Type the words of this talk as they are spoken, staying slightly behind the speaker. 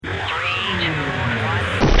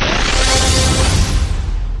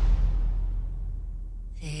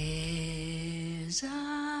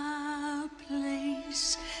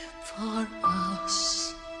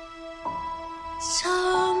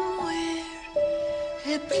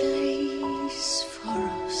a place for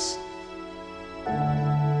us.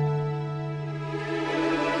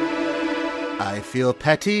 I feel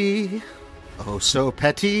petty, oh so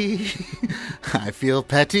petty. I feel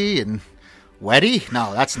petty and wetty.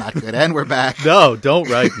 No, that's not good. And we're back. No, don't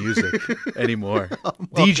write music anymore.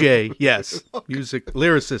 DJ, yes. Music,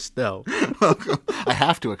 lyricist, no. Welcome. I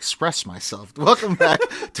have to express myself. Welcome back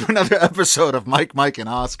to another episode of Mike, and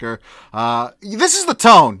Oscar. This is the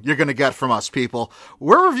tone you're going to get from us, people.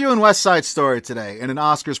 We're reviewing West Side Story today in an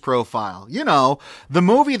Oscars profile. You know, the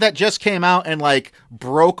movie that just came out and, like,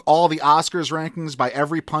 broke all the Oscars rankings by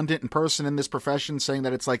every pundit and person in this profession saying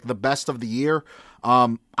that it's, like, the best of the year.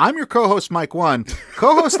 I'm your co-host, Mike One.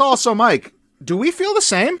 Co-host also Mike. Do we feel the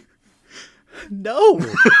same? No,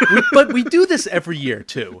 but we do this every year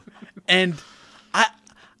too. And I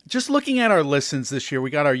just looking at our listens this year, we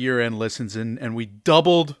got our year-end listens and we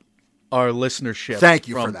doubled our listenership. Thank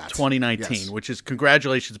you from for that. 2019, yes. Which is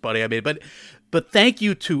congratulations, buddy. I made, but thank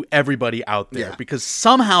you to everybody out there because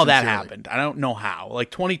Sincerely. somehow that happened. I don't know how.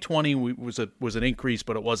 Like 2020 was an increase,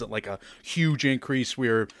 but it wasn't like a huge increase. We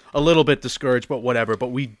were a little bit discouraged, but whatever. But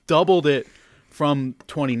we doubled it from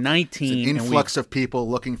 2019. It's an influx of people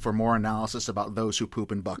looking for more analysis about those who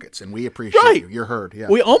poop in buckets, and we appreciate you. You're heard. Yeah.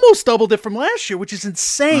 We almost doubled it from last year, which is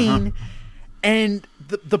insane. And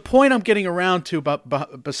the point I'm getting around to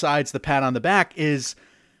about besides the pat on the back is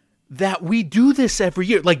that we do this every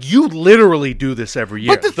year. Like, you literally do this every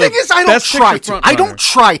year. But the thing is, I don't try to. I don't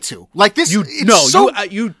try to. Like this, you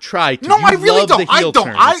try to. No, you I really don't. I don't.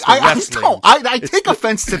 Turns, I don't. I take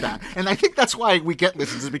offense to that, and I think that's why we get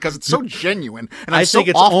listens, is because it's so genuine. And I think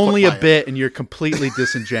it's only a bit, and you're completely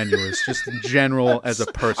disingenuous, just in general as a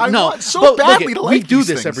person. I want so badly to like we do these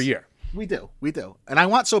this things. every year. We do, and I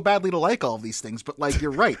want so badly to like all of these things. But like,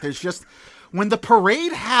 you're right. There's just. When the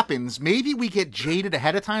parade happens, maybe we get jaded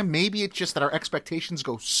ahead of time. Maybe it's just that our expectations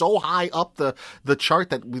go so high up the chart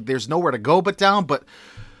that there's nowhere to go but down. But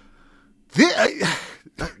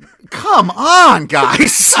come on,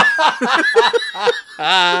 guys.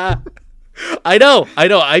 I know.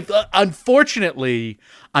 Unfortunately,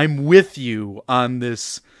 I'm with you on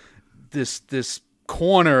this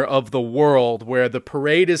corner of the world where the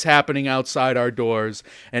parade is happening outside our doors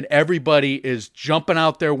and everybody is jumping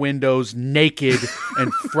out their windows naked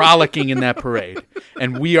and frolicking in that parade,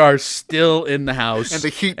 and we are still in the house and the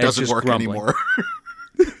heat doesn't work grumbling. anymore.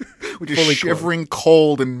 We're just shivering,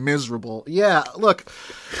 cold and miserable. Yeah, look,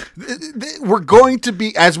 we're going to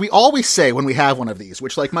be, as we always say when we have one of these,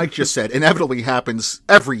 which, like Mike just said, inevitably happens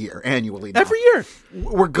every year, annually now. Every year.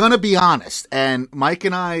 We're going to be honest. And Mike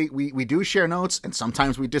and I, we do share notes, and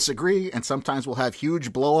sometimes we disagree, and sometimes we'll have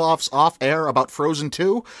huge blow-offs off air about Frozen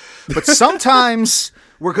 2. But sometimes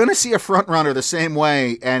we're going to see a front runner the same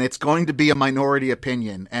way, and it's going to be a minority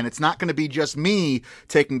opinion. And it's not going to be just me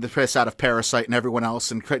taking the piss out of Parasite and everyone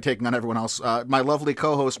else and taking on everyone else. My lovely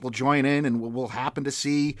co-host will join in, and we'll happen to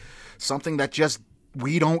see something that just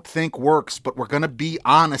we don't think works, but we're going to be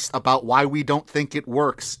honest about why we don't think it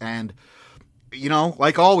works. And, you know,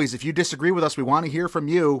 like always, if you disagree with us, we want to hear from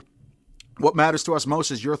you. What matters to us most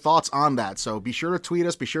is your thoughts on that. So be sure to tweet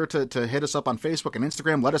us. Be sure to hit us up on Facebook and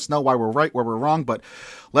Instagram. Let us know why we're right, where we're wrong. But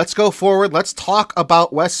let's go forward. Let's talk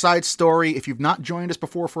about West Side Story. If you've not joined us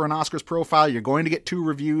before for an Oscars profile, you're going to get 2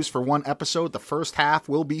 reviews for 1 episode. The first half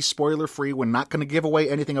will be spoiler-free. We're not going to give away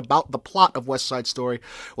anything about the plot of West Side Story.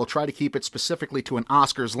 We'll try to keep it specifically to an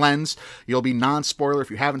Oscars lens. You'll be non-spoiler. If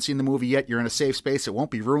you haven't seen the movie yet, you're in a safe space. It won't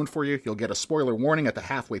be ruined for you. You'll get a spoiler warning at the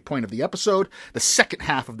halfway point of the episode. The second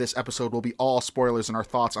half of this episode will be all spoilers and our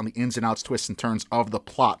thoughts on the ins and outs, twists and turns of the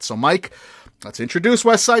plot. So, Mike, let's introduce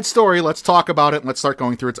West Side Story. Let's talk about it, and let's start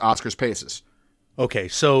going through its Oscars paces. Okay,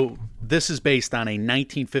 so this is based on a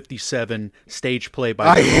 1957 stage play by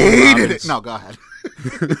I Jerome hated Robbins. it. No, go ahead.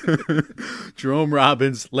 Jerome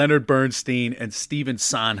Robbins, Leonard Bernstein, and Stephen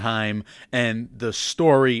Sondheim, and the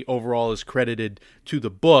story overall is credited to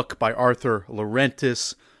the book by Arthur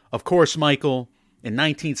Laurentis. Of course, Michael, in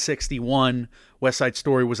 1961, West Side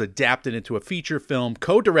Story was adapted into a feature film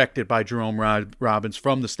co-directed by Jerome Robbins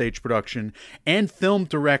from the stage production, and film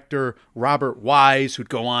director Robert Wise, who'd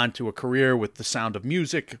go on to a career with The Sound of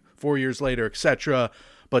Music 4 years later, etc.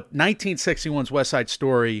 But 1961's West Side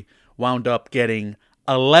Story wound up getting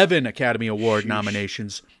 11 Academy Award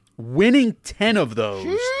nominations, winning 10 of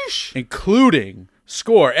those, including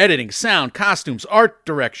score, editing, sound, costumes, art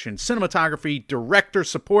direction, cinematography, director,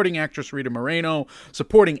 supporting actress Rita Moreno,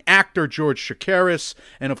 supporting actor George Chakiris,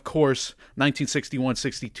 and of course,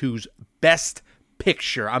 1961-62's Best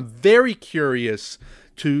Picture. I'm very curious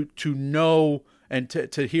to know and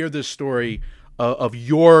to hear this story of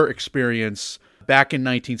your experience back in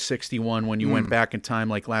 1961 when you went back in time,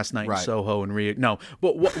 like Last Night in Right. Soho and Rio. No,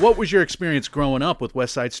 but what was your experience growing up with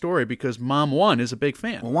West Side Story? Because Mom One is a big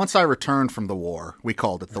fan. Well, once I returned from the war, we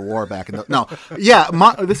called it the war back in the... No, yeah,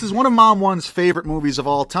 this is one of Mom One's favorite movies of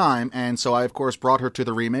all time, and so I, of course, brought her to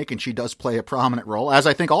the remake, and she does play a prominent role, as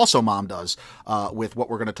I think also Mom does, with what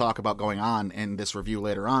we're going to talk about going on in this review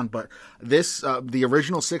later on. But this, the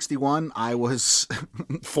original 61, I was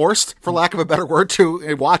forced, for lack of a better word,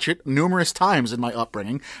 to watch it numerous times in my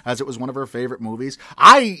upbringing, as it was one of her favorite movies.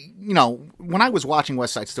 When I was watching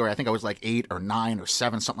West Side Story, I think I was like 8 or 9 or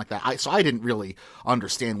 7, something like that. So I didn't really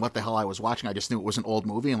understand what the hell I was watching. I just knew it was an old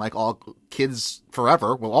movie, and like all kids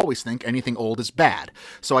forever will always think anything old is bad.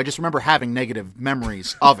 So I just remember having negative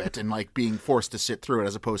memories of it and like being forced to sit through it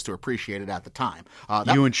as opposed to appreciate it at the time.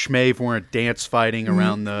 You and Schmave weren't dance fighting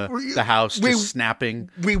around the house, just snapping.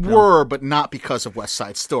 We were, but not because of West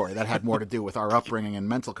Side Story. That had more to do with our upbringing and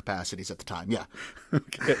mental capacities at the time. Yeah.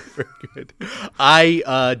 Okay, very good.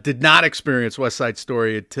 I did not experience West Side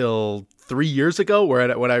Story until 3 years ago,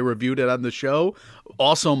 when I reviewed it on the show.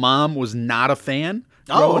 Also, Mom was not a fan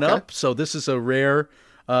growing up, so this is a rare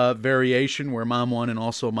variation where Mom One and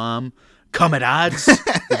also Mom come at odds.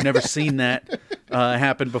 We've never seen that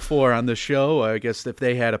happen before on the show. I guess if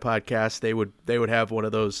they had a podcast, they would have one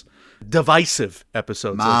of those divisive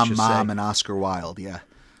episodes. Mom, and Oscar Wilde. Yeah.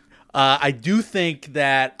 I do think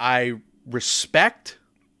that I respect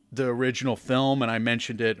the original film, and I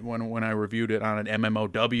mentioned it when I reviewed it on an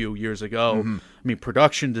MMOW years ago. Mm-hmm. I mean,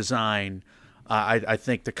 production design, I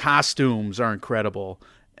think the costumes are incredible,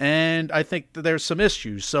 and I think that there's some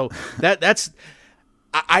issues. So that's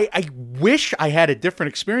I wish I had a different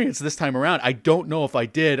experience this time around. I don't know if I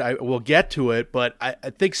did. I will get to it, but I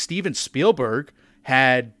think Steven Spielberg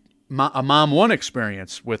had a Mom One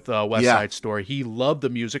experience with West Side Story. He loved the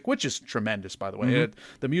music, which is tremendous, by the way. Mm-hmm.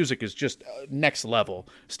 The music is just next level.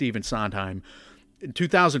 Stephen Sondheim. In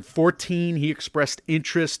 2014, he expressed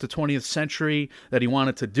interest to 20th Century that he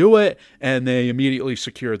wanted to do it, and they immediately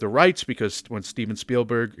secured the rights because when Steven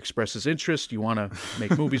Spielberg expresses interest, you want to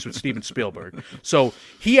make movies with Steven Spielberg. So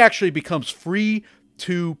he actually becomes free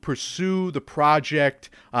to pursue the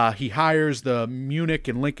project. He hires the Munich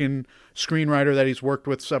and Lincoln screenwriter that he's worked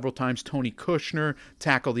with several times, Tony Kushner,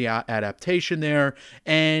 tackle the adaptation there,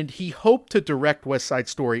 and he hoped to direct West Side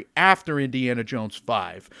Story after Indiana Jones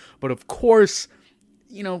 5. But of course,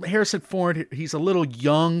 Harrison Ford, he's a little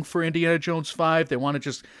young for Indiana Jones 5. They want to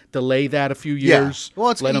just delay that a few years. Yeah.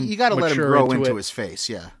 Well, you got to let him grow into his face,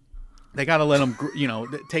 yeah. They got to let him,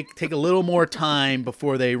 take a little more time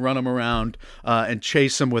before they run him around and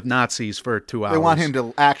chase him with Nazis for 2 hours. They want him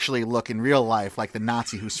to actually look in real life like the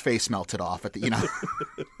Nazi whose face melted off at the,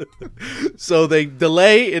 So they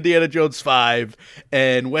delay Indiana Jones 5,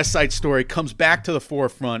 and West Side Story comes back to the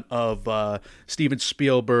forefront of Steven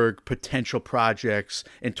Spielberg potential projects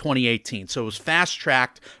in 2018. So it was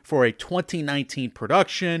fast-tracked for a 2019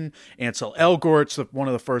 production. Ansel Elgort's one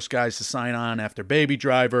of the first guys to sign on after Baby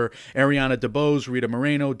Driver. Ariana DeBose, Rita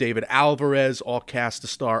Moreno, David Alvarez, all cast to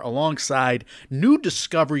star alongside new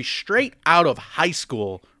discovery straight out of high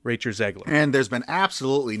school, Rachel Zegler. And there's been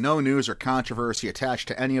absolutely no news or controversy attached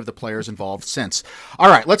to any of the players involved since. All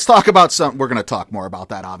right, let's talk about we're going to talk more about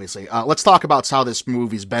that, obviously. Let's talk about how this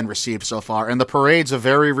movie's been received so far. And the parade's a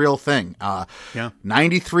very real thing.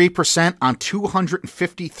 93% on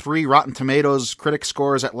 253 Rotten Tomatoes critic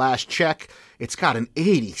scores at last check. It's got an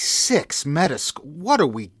 86 Metascore. What are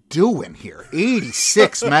we doing here?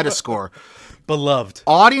 86 Metascore. Beloved.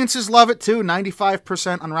 Audiences love it too.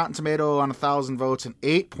 95% on Rotten Tomato on 1,000 votes and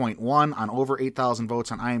 8.1 on over 8,000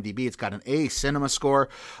 votes on IMDb. It's got an A cinema score.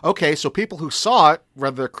 Okay, so people who saw it,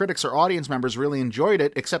 whether critics or audience members, really enjoyed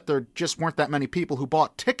it, except there just weren't that many people who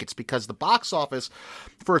bought tickets because the box office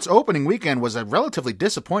for its opening weekend was a relatively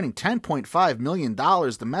disappointing $10.5 million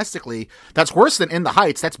domestically. That's worse than In the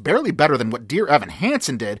Heights. That's barely better than what Dear Evan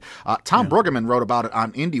Hansen did. Tom Brueggemann wrote about it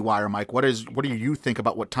on IndieWire, Mike. What do you think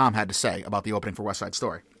about what Tom had to say about the opening for West Side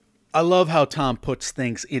Story? I love how Tom puts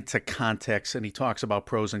things into context, and he talks about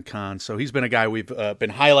pros and cons. So he's been a guy we've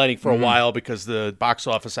been highlighting for a while because the box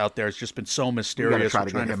office out there has just been so mysterious. We're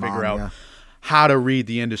trying to figure out how to read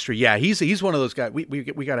the industry. Yeah, he's one of those guys. We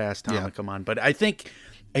got to ask Tom to come on. But I think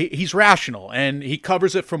he's rational, and he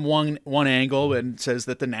covers it from one angle and says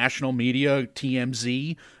that the national media,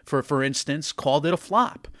 TMZ, for instance, called it a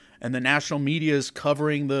flop. And the national media is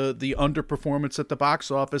covering the underperformance at the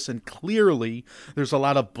box office, and clearly there's a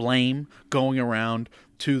lot of blame going around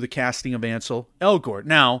to the casting of Ansel Elgort.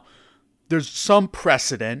 Now, there's some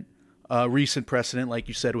precedent recent precedent, like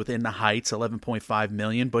you said, within the Heights, 11.5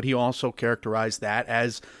 million, but he also characterized that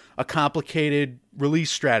as a complicated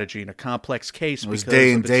release strategy and a complex case. It was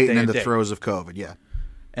day and date and in the throes of COVID, yeah.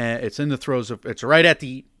 And it's in the throes of, it's right at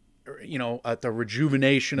the, at the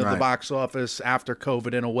rejuvenation of the box office after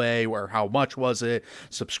COVID in a way, where how much was it?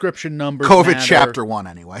 Subscription numbers COVID matter. chapter 1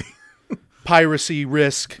 anyway. Piracy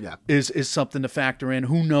risk is something to factor in.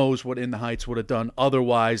 Who knows what In the Heights would have done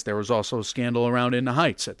otherwise? There was also a scandal around In the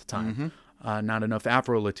Heights at the time. Not enough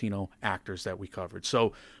Afro-Latino actors that we covered.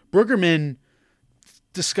 So Brueggemann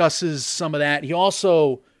discusses some of that. He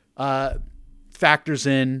also factors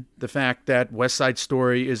in the fact that West Side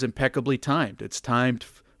Story is impeccably timed. It's timed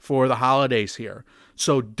for the holidays here.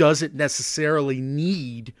 So does it necessarily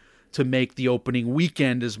need to make the opening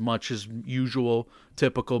weekend as much as usual?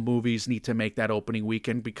 Typical movies need to make that opening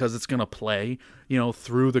weekend because it's going to play,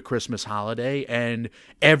 through the Christmas holiday. And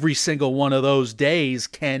every single one of those days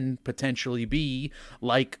can potentially be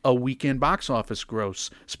like a weekend box office gross,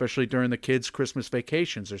 especially during the kids' Christmas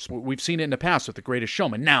vacations. We've seen it in the past with The Greatest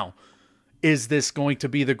Showman. Now, is this going to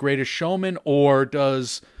be The Greatest Showman, or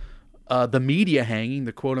does the media hanging,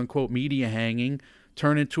 the quote-unquote media hanging,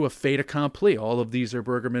 turn into a fait accompli? All of these are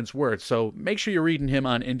Brueggemann's words. So make sure you're reading him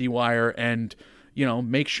on IndieWire and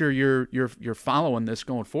make sure you're following this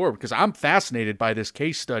going forward, because I'm fascinated by this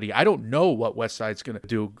case study. I don't know what West Side's going to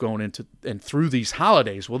do going into and through these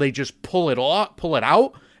holidays. Will they just pull it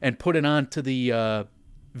out and put it onto the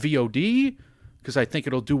VOD? Because I think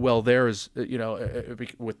it'll do well there, as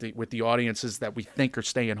with the audiences that we think are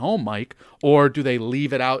staying home, Mike. Or do they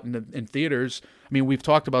leave it out in theaters? I mean, we've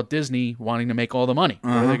talked about Disney wanting to make all the money.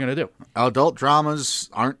 What are they going to do? Adult dramas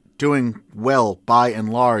aren't doing well by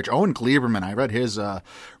and large. Owen Gleiberman, I read his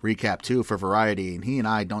recap too for Variety, and he and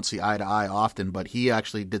I don't see eye to eye often, but he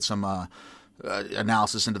actually did some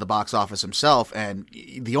analysis into the box office himself, and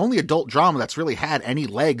the only adult drama that's really had any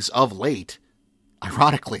legs of late,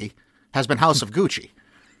 ironically, has been House of Gucci.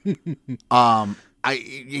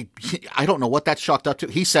 I don't know what that's chalked up to.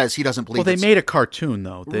 He says he doesn't believe. Well, they made a cartoon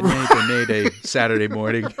though. They made a Saturday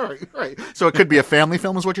morning. Right. So it could be a family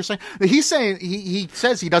film, is what you're saying. He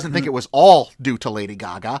says he doesn't think it was all due to Lady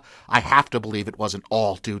Gaga. I have to believe it wasn't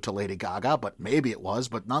all due to Lady Gaga, but maybe it was.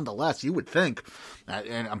 But nonetheless, you would think,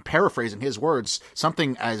 and I'm paraphrasing his words,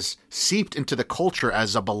 something as seeped into the culture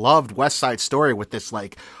as a beloved West Side Story with this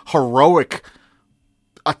like heroic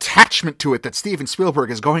attachment to it that Steven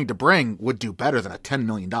Spielberg is going to bring would do better than a $10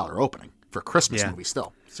 million opening for a Christmas movie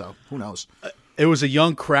still. So who knows? It was a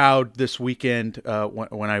young crowd this weekend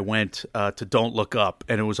when I went to Don't Look Up,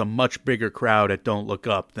 and it was a much bigger crowd at Don't Look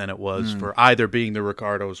Up than it was for either being the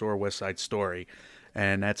Ricardos or West Side Story.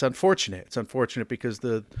 And that's unfortunate. It's unfortunate because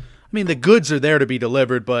the goods are there to be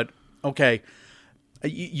delivered, but okay,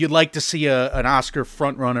 you'd like to see an Oscar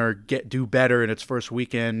frontrunner do better in its first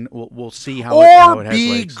weekend. We'll see how it has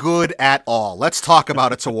legs. Or be good at all. Let's talk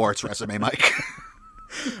about its awards resume, Mike.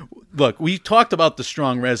 Look, we talked about the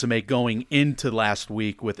strong resume going into last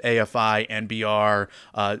week with AFI, NBR.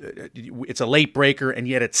 It's a late breaker, and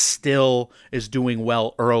yet it still is doing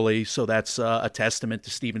well early. So that's a testament to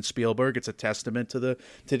Steven Spielberg. It's a testament to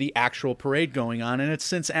the actual parade going on, and it's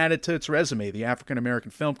since added to its resume. The African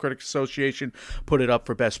American Film Critics Association put it up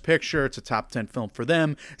for Best Picture. It's a top 10 film for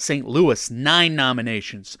them. St. Louis, 9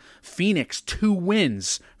 nominations. Phoenix, 2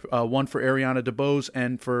 wins. One for Ariana DeBose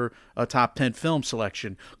and for a top 10 film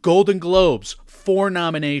selection. Golden Globes, 4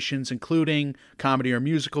 nominations, including Comedy or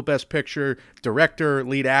Musical Best Picture, Director,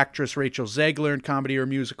 Lead Actress Rachel Zegler in Comedy or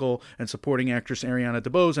Musical, and Supporting Actress Ariana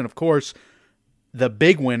DeBose. And, of course, the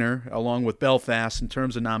big winner, along with Belfast, in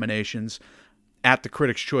terms of nominations, at the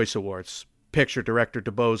Critics' Choice Awards. Picture, Director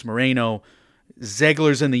DeBose, Moreno.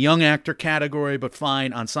 Zegler's in the Young Actor category, but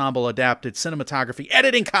fine. Ensemble, Adapted, Cinematography,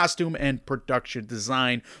 Editing, Costume, and Production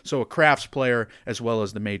Design. So a crafts player as well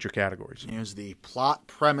as the major categories. Here's the plot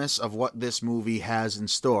premise of what this movie has in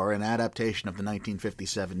store. An adaptation of the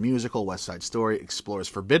 1957 musical West Side Story explores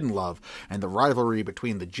forbidden love and the rivalry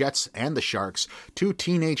between the Jets and the Sharks, 2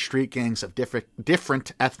 teenage street gangs of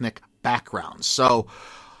different ethnic backgrounds. So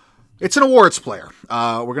it's an awards player.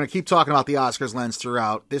 We're going to keep talking about the Oscars lens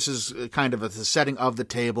throughout. This is kind of the setting of the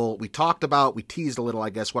table. We teased a little, I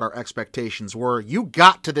guess, what our expectations were. You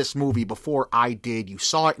got to this movie before I did. You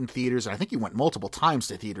saw it in theaters, and I think you went multiple times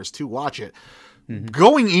to theaters to watch it. Mm-hmm.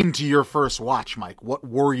 Going into your first watch, Mike, what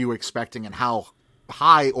were you expecting, and how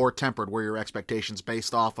high or tempered were your expectations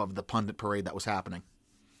based off of the pundit parade that was happening?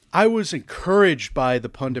 I was encouraged by the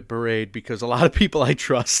pundit parade because a lot of people I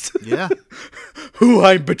trust, who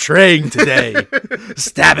I'm betraying today,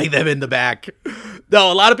 stabbing them in the back.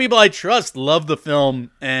 No, a lot of people I trust love the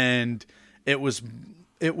film, and it was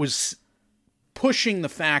pushing the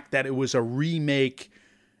fact that it was a remake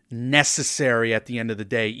necessary at the end of the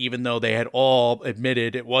day, even though they had all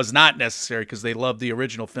admitted it was not necessary because they loved the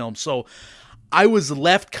original film. So I was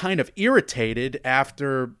left kind of irritated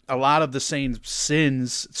after a lot of the same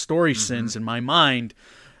story sins in my mind.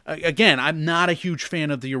 Again, I'm not a huge fan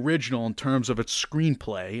of the original in terms of its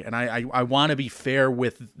screenplay, and I want to be fair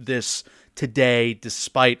with this today,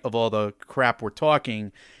 despite of all the crap we're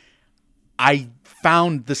talking. I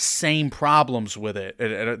found the same problems with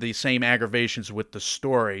it, the same aggravations with the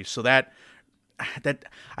story, so that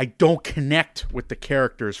I don't connect with the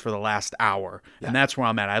characters for the last hour, and that's where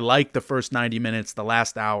I'm at. I like the first 90 minutes, the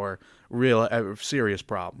last hour, real serious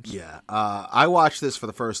problems. Yeah, I watched this for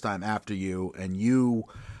the first time after you, and you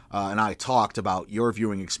and I talked about your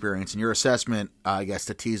viewing experience, and your assessment, I guess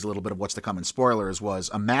to tease a little bit of what's to come in spoilers, was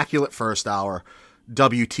immaculate first hour,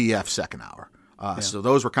 WTF second hour. So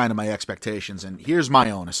those were kind of my expectations, and here's my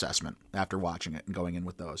own assessment after watching it and going in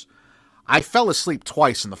with those. I fell asleep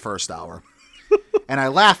twice in the first hour, and I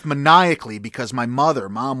laughed maniacally because my mother,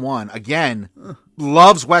 Mom 1, again,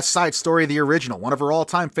 loves West Side Story, the original, one of her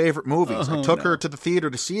all-time favorite movies. I took her to the theater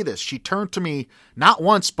to see this. She turned to me not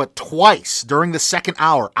once, but twice during the second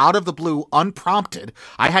hour, out of the blue, unprompted.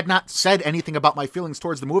 I had not said anything about my feelings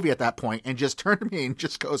towards the movie at that point, and just turned to me and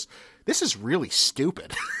just goes, "This is really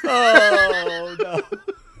stupid." Oh, no.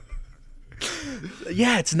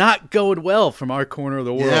 Yeah, it's not going well from our corner of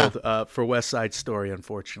the world for West Side Story,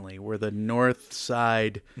 unfortunately. We're the North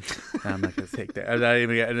Side. I'm not going to take that. I'm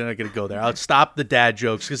not going to go there. I'll stop the dad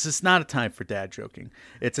jokes because it's not a time for dad joking.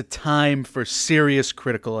 It's a time for serious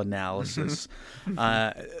critical analysis.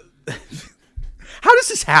 How does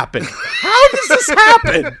this happen?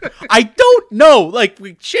 I don't know. Like,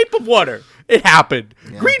 Shape of Water, it happened.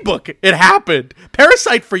 Yeah. Green Book, it happened.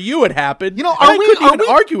 Parasite for you, it happened. You know, I couldn't even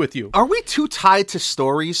argue with you. Are we too tied to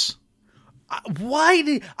stories?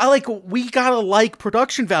 We gotta like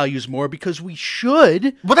production values more because we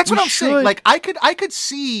should. Well, that's what I'm saying. Like, I could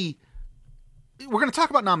see. We're going to talk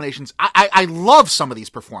about nominations. I love some of these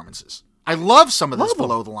performances. I love some of this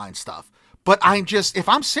below the line stuff. But I'm just, if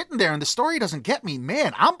I'm sitting there and the story doesn't get me,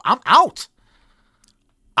 man, I'm out.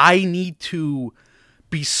 I need to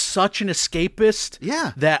be such an escapist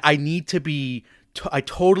that I need to be, I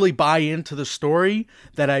totally buy into the story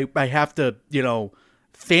that I have to,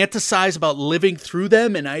 fantasize about living through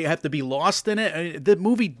them and I have to be lost in it. The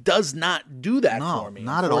movie does not do that for me,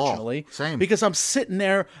 not unfortunately. At all. Same. Because I'm sitting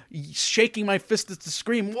there shaking my fist at the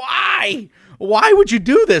screen. Why? Why would you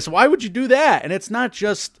do this? Why would you do that? And it's not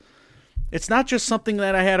just something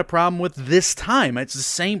that I had a problem with this time. It's the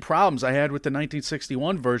same problems I had with the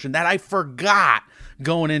 1961 version that I forgot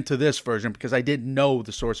going into this version because I didn't know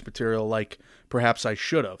the source material like perhaps I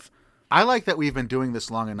should have. I like that we've been doing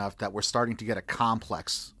this long enough that we're starting to get a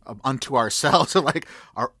complex unto ourselves. Like,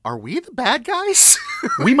 are we the bad guys?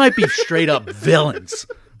 We might be straight up villains.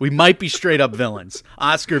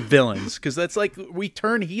 Oscar villains, because that's like we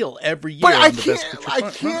turn heel every year. But I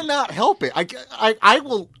cannot help it. I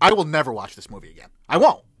will never watch this movie again. I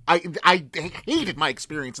won't. I hated my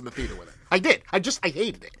experience in the theater with it. I did. I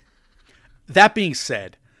hated it. That being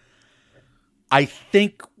said, I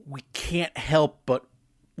think we can't help but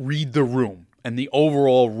read the room and the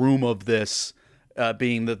overall room of this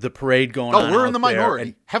being the parade going on. Oh, we're in the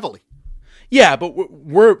minority heavily. Yeah, but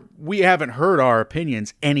we haven't heard our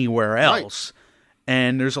opinions anywhere else. Right.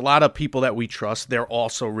 And there's a lot of people that we trust. They're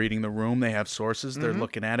also reading the room. They have sources. They're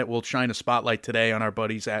looking at it. We'll shine a spotlight today on our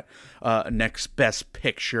buddies at Next Best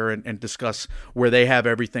Picture and discuss where they have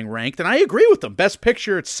everything ranked. And I agree with them. Best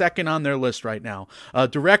Picture, it's second on their list right now.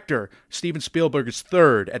 Director, Steven Spielberg is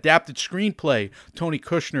third. Adapted Screenplay, Tony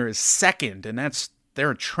Kushner is second. And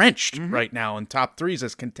they're entrenched right now in top threes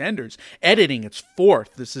as contenders. Editing, it's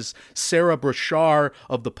fourth. This is Sarah Brashar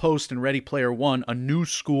of The Post and Ready Player One, a new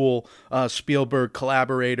school Spielberg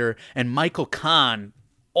collaborator, and Michael Kahn,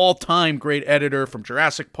 all-time great editor from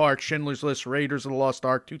Jurassic Park, Schindler's List, Raiders of the Lost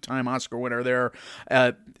Ark, two-time Oscar winner there,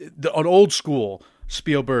 an old school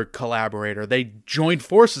Spielberg collaborator. They joined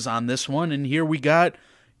forces on this one, and here we got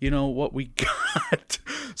what we got.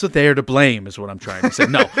 So they're to blame is what I'm trying to say.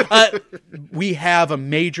 No, we have a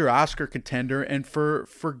major Oscar contender, and for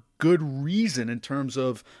good reason in terms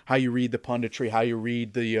of how you read the punditry, how you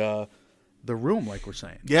read the room, like we're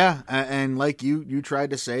saying. Yeah, and like you tried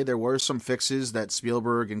to say, there were some fixes that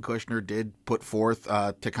Spielberg and Kushner did put forth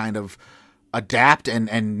to kind of adapt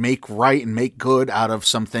and make right and make good out of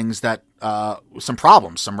some things that some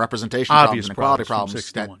problems, some representation Obvious problems and equality problems from problems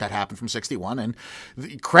 61. that happened from 61. And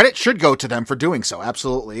the credit should go to them for doing so,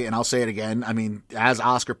 absolutely. And I'll say it again. I mean, as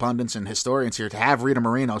Oscar pundits and historians here, to have Rita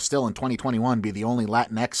Moreno still in 2021 be the only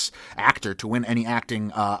Latinx actor to win any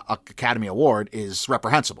acting Academy Award is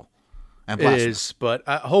reprehensible. And It is, but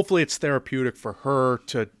hopefully it's therapeutic for her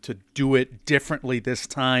to do it differently this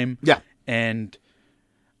time. Yeah. And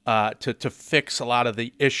to fix a lot of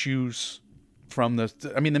the issues from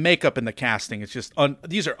the makeup and the casting. It's just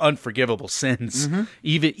these are unforgivable sins,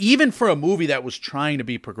 even for a movie that was trying to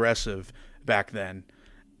be progressive back then.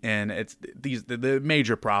 And it's the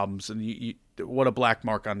major problems, and what a black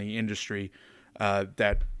mark on the industry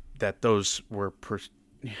that those were.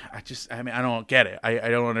 I don't get it. I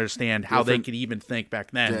don't understand how they could even think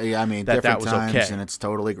back then. Yeah, I mean, that different was times, okay. and it's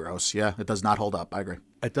totally gross. Yeah, it does not hold up. I agree.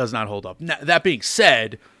 It does not hold up. Now, that being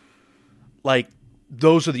said, like,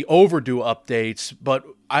 those are the overdue updates, but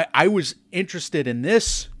I was interested in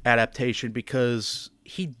this adaptation because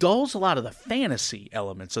he dulls a lot of the fantasy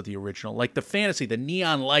elements of the original, like the fantasy, the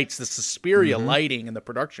neon lights, the Suspiria lighting, and the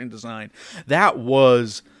production design. That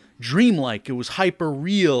was dreamlike. It was hyper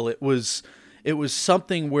real. It was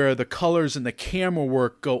something where the colors and the camera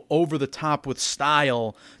work go over the top with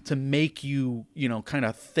style to make you, kind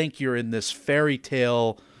of think you're in this fairy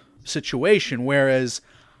tale situation. Whereas,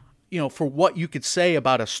 for what you could say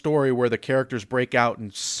about a story where the characters break out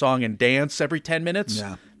in song and dance every 10 minutes,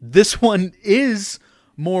 this one is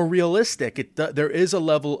more realistic. There is a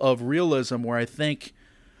level of realism where I think,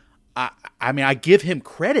 I give him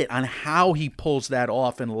credit on how he pulls that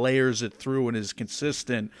off and layers it through and is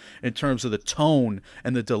consistent in terms of the tone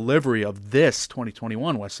and the delivery of this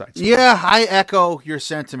 2021 West Side Story. Yeah, I echo your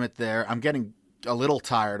sentiment there. I'm getting a little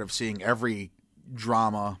tired of seeing every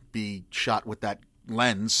drama be shot with that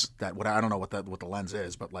lens. I don't know what the lens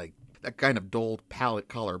is, but like that kind of dull palette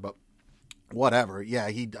color. But whatever. Yeah,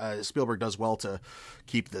 Spielberg does well to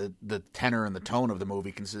keep the tenor and the tone of the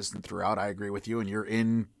movie consistent throughout. I agree with you, and you're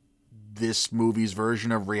in this movie's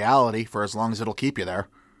version of reality for as long as it'll keep you there.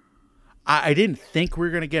 I didn't think we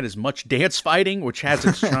were going to get as much dance fighting, which has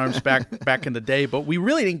its charms back in the day, but we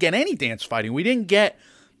really didn't get any dance fighting. We didn't get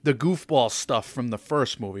the goofball stuff from the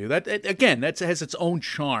first movie. That has its own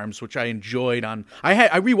charms, which I enjoyed.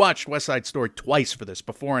 I rewatched West Side Story twice for this,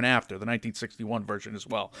 before and after the 1961 version as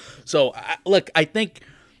well. So I think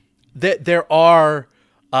that there are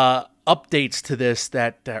updates to this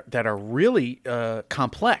that are really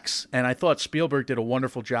complex, and I thought Spielberg did a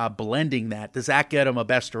wonderful job blending that. Does that get him a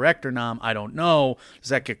Best Director nom? I don't know. Does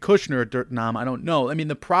that get Kushner a nom? I don't know. I mean,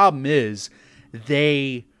 the problem is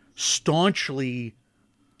they staunchly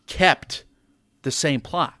kept the same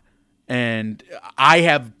plot, and I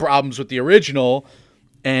have problems with the original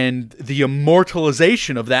and the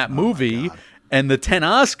immortalization of that movie and the 10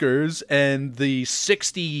 Oscars and the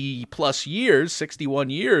 61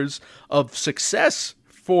 years of success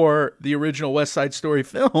for the original West Side Story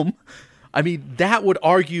film. I mean, that would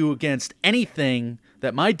argue against anything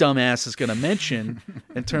that my dumbass is going to mention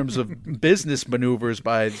in terms of business maneuvers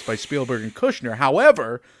by Spielberg and Kushner.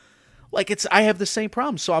 However, I have the same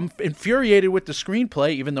problem. So I'm infuriated with the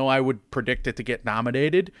screenplay, even though I would predict it to get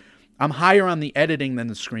nominated. I'm higher on the editing than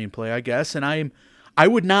the screenplay, I guess, and I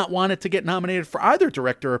would not want it to get nominated for either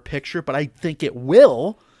director or picture, but I think it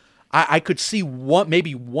will. I could see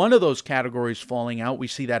maybe one of those categories falling out. We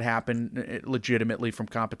see that happen legitimately from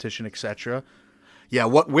competition, etc. Yeah,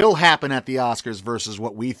 what will happen at the Oscars versus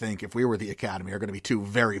what we think if we were the Academy are going to be two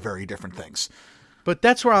very, very different things. But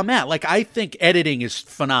that's where I'm at. I think editing is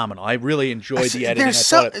phenomenal. I really enjoyed the editing. I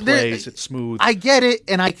thought it plays. It's smooth. I get it,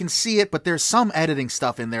 and I can see it, but there's some editing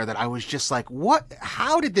stuff in there that I was just like, what?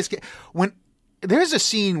 How did this get... When there's a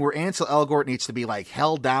scene where Ansel Elgort needs to be,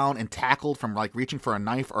 held down and tackled from, reaching for a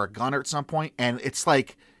knife or a gun at some point, and it's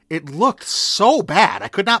it looked so bad. I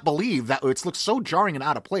could not believe that. It looked so jarring and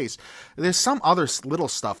out of place. There's some other little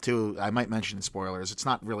stuff, too, I might mention in spoilers. It's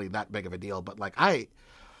not really that big of a deal, but,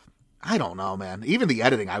 I don't know, man. Even the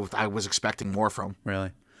editing, I was expecting more from. Really?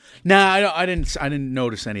 No, I didn't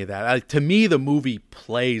notice any of that. To me, the movie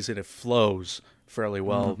plays and it flows fairly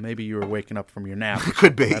well. Maybe you were waking up from your nap.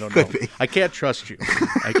 Could be. I don't know. I can't trust you.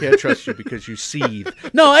 I can't trust you because you seethe.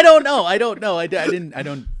 No, I don't know. I don't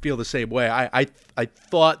feel the same way. I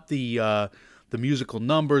thought the musical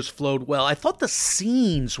numbers flowed well. I thought the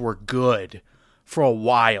scenes were good for a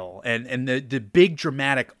while, and the big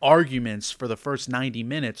dramatic arguments for the first 90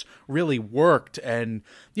 minutes really worked, and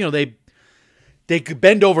they could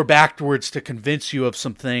bend over backwards to convince you of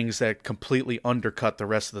some things that completely undercut the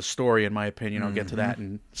rest of the story, in my opinion. I'll get to that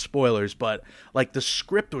in spoilers, but like the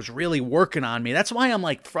script was really working on me. That's why I'm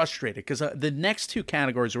like frustrated, because the next two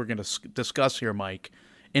categories we're going to discuss here, Mike,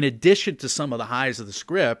 in addition to some of the highs of the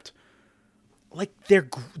script, like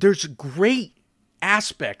there's great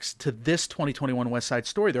aspects to this 2021 West Side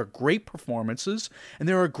Story. There are great performances, and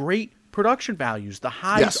there are great production values. The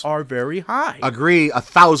highs are very high. Agree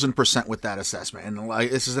 1,000% with that assessment. And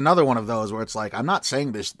like, this is another one of those where it's like, I'm not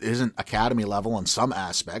saying this isn't Academy level in some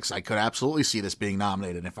aspects. I could absolutely see this being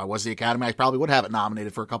nominated. If I was the Academy, I probably would have it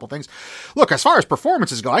nominated for a couple things. Look, as far as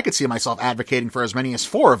performances go, I could see myself advocating for as many as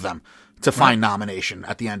 4 of them to find nomination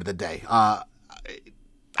at the end of the day. I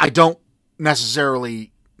don't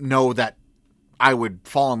necessarily know that I would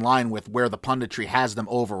fall in line with where the punditry has them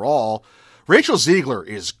overall. Rachel Ziegler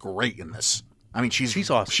is great in this. I mean, she's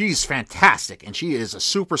awesome. She's fantastic, and she is a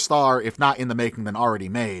superstar, if not in the making, then already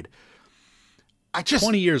made.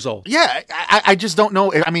 20 years old. Yeah, I just don't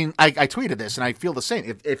know. I mean, I tweeted this, and I feel the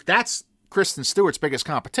same. If that's Kristen Stewart's biggest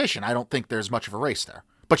competition, I don't think there's much of a race there.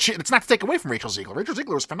 But it's not to take away from Rachel Ziegler. Rachel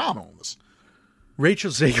Ziegler was phenomenal in this.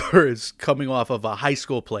 Rachel Ziegler is coming off of a high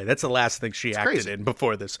school play. That's the last thing she acted in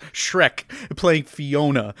before this. Shrek, playing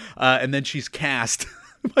Fiona, and then she's cast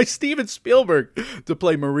by Steven Spielberg to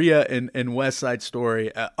play Maria in West Side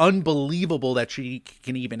Story. Unbelievable that she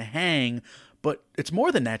can even hang, but it's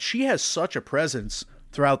more than that. She has such a presence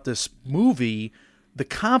throughout this movie, the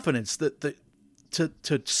confidence,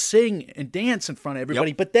 to sing and dance in front of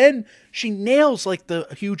everybody. But then she nails like the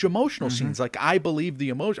huge emotional scenes. Like, I believe the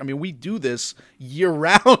emotion. I mean, we do this year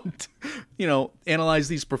round, analyze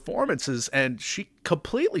these performances, and she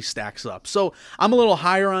completely stacks up. So I'm a little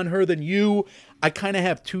higher on her than you. I kind of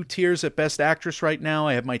have 2 tiers at Best Actress right now.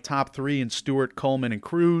 I have my top 3 in Stewart, Coleman, and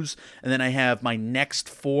Cruz. And then I have my next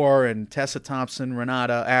 4 in Tessa Thompson,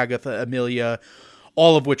 Renata, Agatha, Amelia,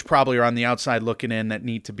 all of which probably are on the outside looking in that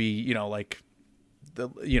need to be,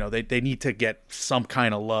 they need to get some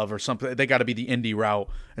kind of love or something. They got to be the indie route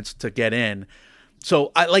to get in.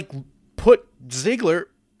 So I put Ziegler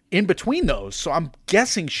in between those. So I'm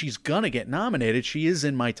guessing she's going to get nominated. She is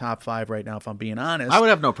in my top 5 right now, if I'm being honest. I would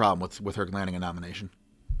have no problem with her landing a nomination.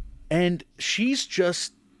 And she's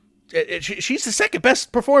just... She's the second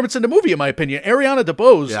best performance in the movie, in my opinion. Ariana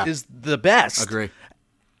DeBose is the best. Agree.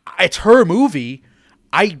 It's her movie.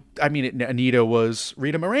 I mean, Anita was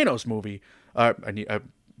Rita Moreno's movie.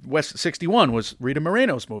 West 61 was Rita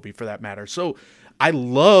Moreno's movie, for that matter. So I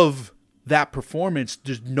love that performance.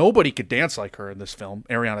 There's nobody could dance like her in this film,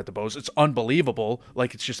 Ariana DeBose. It's unbelievable.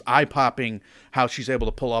 Like, it's just eye-popping how she's able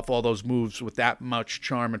to pull off all those moves with that much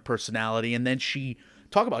charm and personality. And then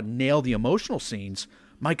talk about nail the emotional scenes.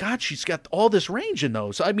 My God, she's got all this range in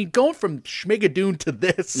those. I mean, going from Schmigadoon to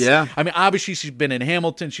this. Yeah. I mean, obviously she's been in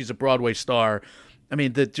Hamilton. She's a Broadway star. I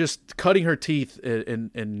mean, just cutting her teeth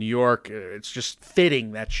in New York, it's just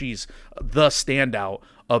fitting that she's the standout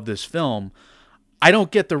of this film. I don't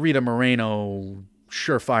get the Rita Moreno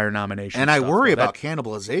surefire nomination. And I worry about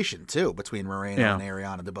cannibalization, too, between Moreno and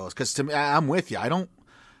Ariana DeBose. Because to me, I'm with you.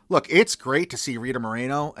 Look, it's great to see Rita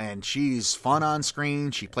Moreno, and she's fun on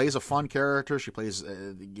screen. She plays a fun character. She plays,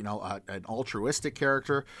 an altruistic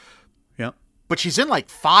character. Yeah. But she's in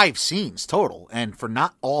 5 scenes total, and for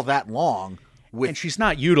not all that long. And she's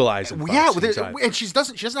not utilizing. And she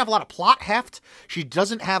doesn't have a lot of plot heft. She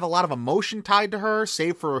doesn't have a lot of emotion tied to her,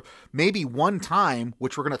 save for maybe one time,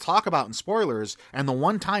 which we're going to talk about in spoilers. And the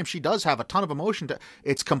one time she does have a ton of emotion,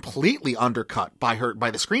 it's completely undercut by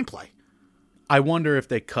the screenplay. I wonder if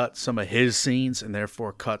they cut some of his scenes and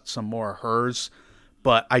therefore cut some more of hers.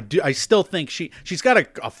 But I still think she's got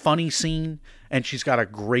a funny scene, and she's got a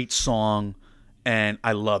great song. And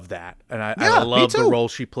I love that. And I love the role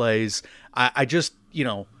she plays. I just,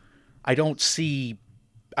 I don't see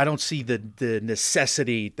the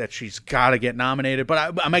necessity that she's got to get nominated.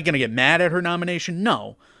 But am I going to get mad at her nomination?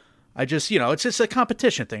 No. I just, it's just a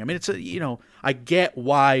competition thing. I mean, I get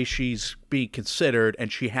why she's being considered,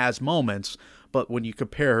 and she has moments. But when you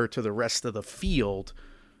compare her to the rest of the field,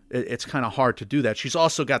 it's kind of hard to do that. She's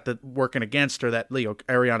also got the working against her that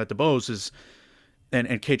Ariana DeBose is,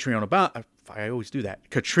 and Katrina Balfe. I always do that.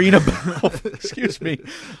 Katrina Balfe, excuse me.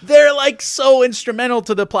 They're so instrumental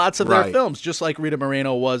to the plots of their films, just like Rita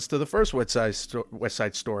Moreno was to the first West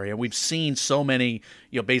Side Story. And we've seen so many,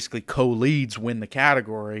 basically co-leads win the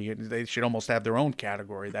category. They should almost have their own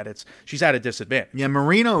category. She's at a disadvantage. Yeah,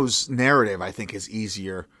 Moreno's narrative, I think, is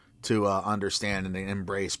easier to understand and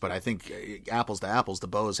embrace. But I think apples to apples,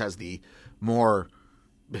 DeBose has the more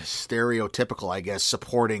stereotypical, I guess,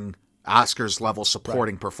 supporting Oscars level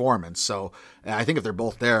supporting performance. So I think if they're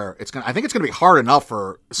both there, I think it's gonna be hard enough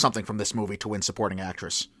for something from this movie to win supporting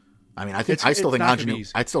actress. I mean, I still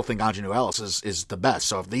think Ingenue Ellis is the best.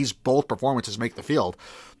 So if these both performances make the field,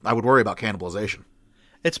 I would worry about cannibalization.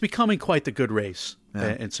 It's becoming quite the good race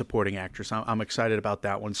in supporting actress. I'm excited about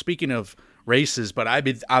that one. Speaking of races, but I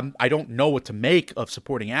don't know what to make of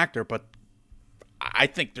supporting actor, but I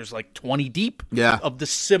think there's like 20 deep of the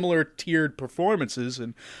similar tiered performances,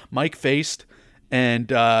 and Mike Faist and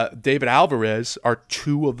David Alvarez are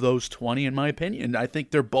two of those 20 in my opinion. I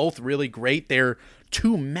think they're both really great. They're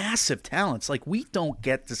two massive talents. Like, we don't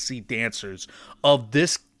get to see dancers of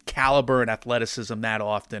this caliber and athleticism that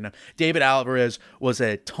often. David Alvarez was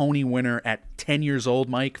a Tony winner at 10 years old,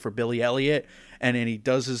 Mike, for Billy Elliot, and then he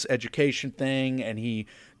does his education thing, and he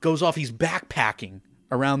goes off, he's backpacking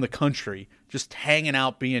around the country, just hanging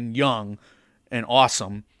out, being young and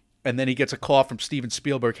awesome. And then he gets a call from Steven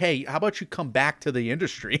Spielberg, hey, how about you come back to the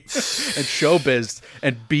industry and showbiz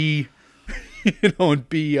and be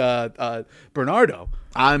Bernardo.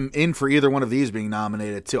 I'm in for either one of these being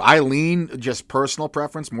nominated too. I lean, just personal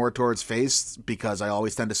preference, more towards Faist because I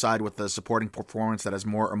always tend to side with the supporting performance that has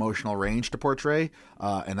more emotional range to portray,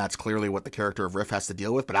 and that's clearly what the character of Riff has to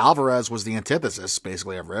deal with. But Alvarez was the antithesis,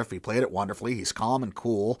 basically, of Riff. He played it wonderfully. He's calm and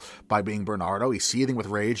cool by being Bernardo. He's seething with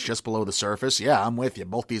rage just below the surface. Yeah, I'm with you.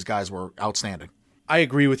 Both these guys were outstanding. I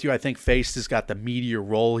agree with you. I think Faist has got the meatier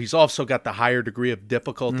role. He's also got the higher degree of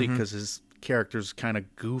difficulty because his character's kind of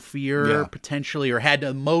goofier potentially, or had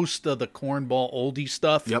most of the cornball oldie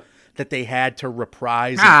stuff that they had to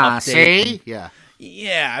reprise and update.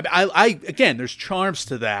 I again, there's charms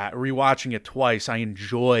to that. Rewatching it twice, I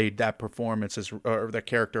enjoyed that performance or the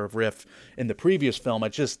character of Riff in the previous film.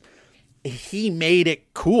 He made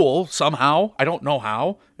it cool somehow. I don't know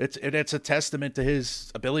how. It's a testament to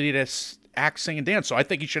his ability to act, sing, and dance. So I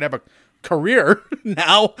think he should have a career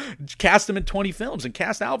now. Cast him in 20 films and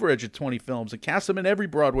cast Alvarez in 20 films and cast him in every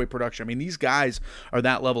Broadway production. I mean, these guys are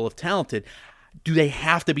that level of talented. Do they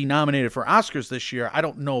have to be nominated for Oscars this year? I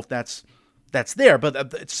don't know if that's there, but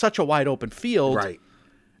it's such a wide open field. Right.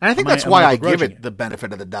 And I think that's why I give it the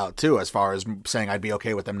benefit of the doubt too, as far as saying I'd be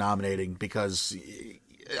okay with them nominating, because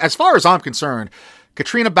as far as I'm concerned,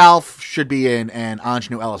 Katrina Balfe should be in and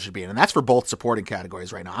Ingenue Ellis should be in. And that's for both supporting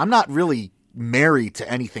categories right now. I'm not really married to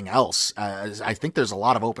anything else. I think there's a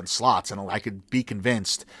lot of open slots, and I could be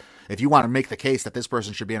convinced if you want to make the case that this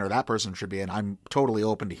person should be in or that person should be in, I'm totally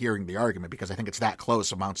open to hearing the argument, because I think it's that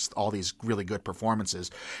close amongst all these really good performances.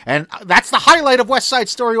 And that's the highlight of West Side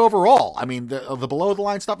Story overall. I mean, the below the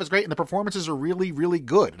line stuff is great, and the performances are really, really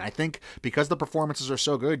good. And I think because the performances are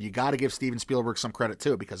so good, you got to give Steven Spielberg some credit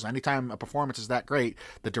too, because anytime a performance is that great,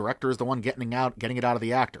 the director is the one getting it out of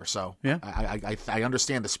the actor. So yeah. I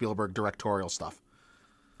understand the Spielberg directorial stuff.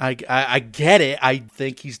 I get it. I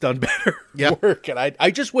think he's done better work, and I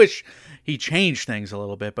just wish he changed things a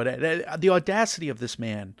little bit. But the audacity of this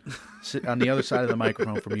man on the other side of the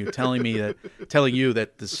microphone from you, telling you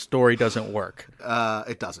that the story doesn't work.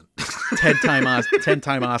 It doesn't.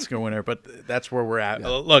 10-time Oscar winner, but that's where we're at. Yeah.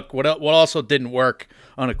 Look, what also didn't work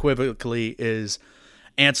unequivocally is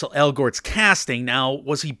Ansel Elgort's casting. Now,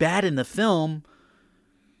 was he bad in the film?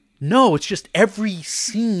 No, it's just every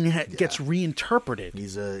scene gets reinterpreted.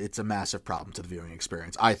 It's a massive problem to the viewing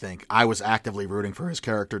experience. I think I was actively rooting for his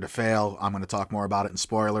character to fail. I'm going to talk more about it in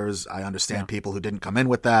spoilers. I understand people who didn't come in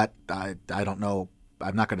with that. I don't know.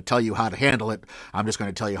 I'm not going to tell you how to handle it. I'm just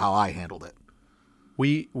going to tell you how I handled it.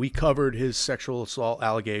 We covered his sexual assault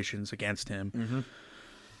allegations against him.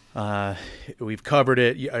 Mm-hmm. We've covered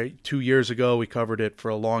it 2 years ago. We covered it for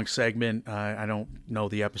a long segment. I don't know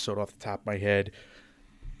the episode off the top of my head.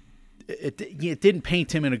 It didn't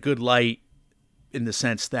paint him in a good light, in the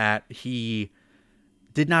sense that he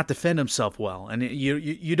did not defend himself well, and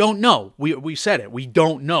you don't know. We said it. We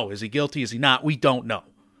don't know. Is he guilty? Is he not? We don't know.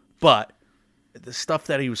 But the stuff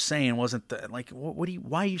that he was saying wasn't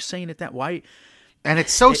why are you saying it that? Why? And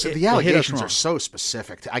it's so the allegations are so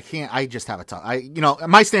specific. I just have a tough.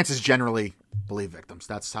 My stance is generally believe victims.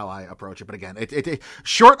 That's how I approach it. But again,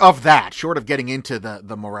 short of getting into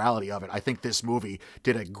the morality of it, I think this movie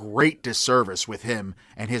did a great disservice with him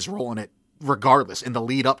and his role in it, regardless, in the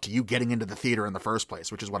lead up to you getting into the theater in the first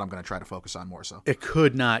place, which is what I'm going to try to focus on more so. It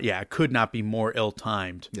could not be more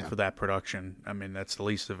ill-timed for that production. I mean, that's the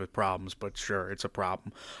least of its problems, but sure, it's a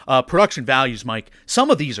problem. Production values, Mike, some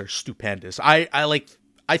of these are stupendous.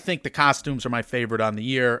 I think the costumes are my favorite on the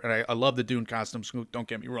year, and I love the Dune costumes. Don't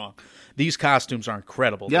get me wrong; these costumes are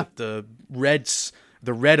incredible. Yeah.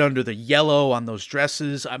 The red under the yellow on those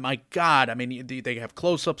dresses. My God! I mean, they have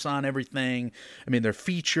close-ups on everything. I mean, they're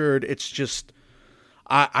featured. It's just,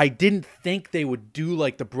 I didn't think they would do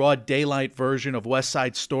like the broad daylight version of West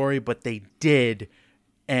Side Story, but they did.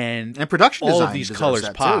 And production all design of these deserves colors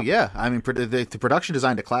that pop. too. Yeah, I mean, the production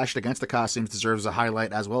design to clash against the costumes deserves a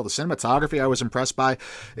highlight as well. The cinematography I was impressed by.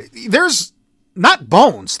 There's not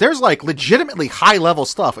bones. There's like legitimately high level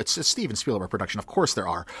stuff. It's a Steven Spielberg production, of course there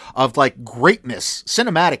are, of like greatness,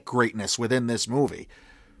 cinematic greatness within this movie.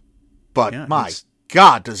 But my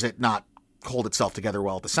God, does it not hold itself together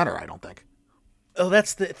well at the center? I don't think. Oh,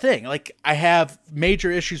 that's the thing. Like, I have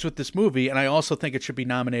major issues with this movie, and I also think it should be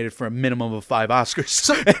nominated for a minimum of 5 Oscars.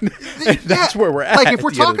 So, and that's where we're at. Like, if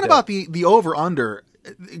we're talking about the over-under,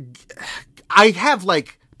 I have,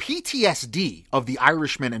 like, PTSD of The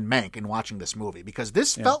Irishman and Mank in watching this movie, because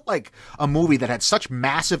this felt like a movie that had such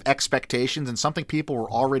massive expectations and something people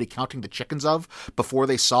were already counting the chickens of before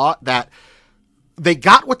they saw it, that they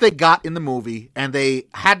got what they got in the movie, and they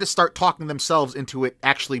had to start talking themselves into it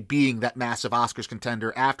actually being that massive Oscars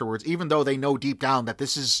contender afterwards, even though they know deep down that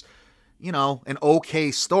this is, you know, an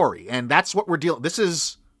okay story. And that's what we're dealing. This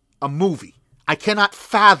is a movie. I cannot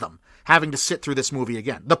fathom having to sit through this movie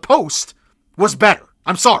again. The Post was better.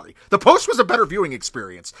 I'm sorry. The Post was a better viewing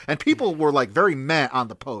experience, and people were like very meh on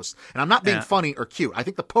The Post. And I'm not being funny or cute. I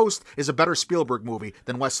think The Post is a better Spielberg movie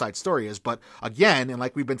than West Side Story is. But again, and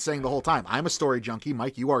like we've been saying the whole time, I'm a story junkie.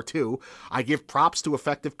 Mike, you are too. I give props to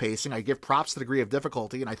effective pacing. I give props to the degree of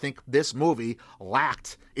difficulty. And I think this movie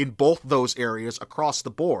lacked in both those areas across the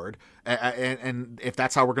board. And if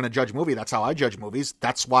that's how we're going to judge a movie, that's how I judge movies.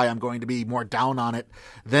 That's why I'm going to be more down on it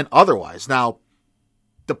than otherwise. Now,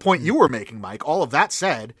 the point you were making, Mike, all of that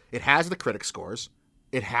said, it has the critic scores,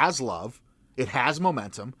 it has love, it has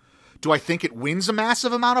momentum. Do I think it wins a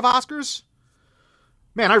massive amount of Oscars?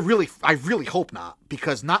 Man, I really hope not,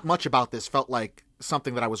 because not much about this felt like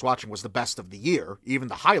something that I was watching was the best of the year, even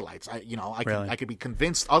the highlights. I could be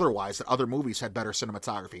convinced otherwise that other movies had better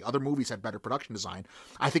cinematography, other movies had better production design.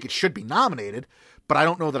 I think it should be nominated, but I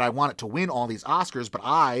don't know that I want it to win all these Oscars, but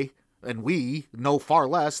and we know far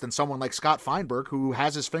less than someone like Scott Feinberg, who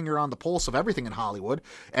has his finger on the pulse of everything in Hollywood,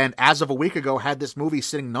 and as of a week ago had this movie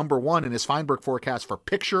sitting number 1 in his Feinberg forecast for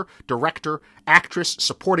picture, director, actress,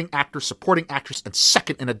 supporting actress, and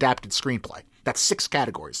second in adapted screenplay. That's 6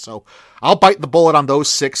 categories. So I'll bite the bullet on those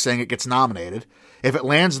 6, saying it gets nominated. If it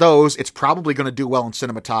lands those, it's probably going to do well in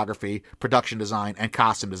cinematography, production design, and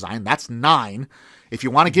costume design. That's 9. If you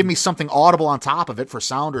want to give me something audible on top of it for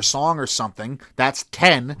sound or song or something, that's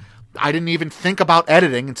 10. I didn't even think about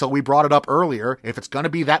editing until we brought it up earlier. If it's going to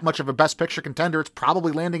be that much of a Best Picture contender, it's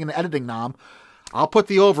probably landing an editing nom. I'll put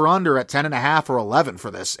the over-under at 10.5 or 11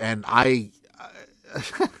 for this, and I'm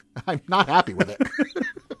not happy with it.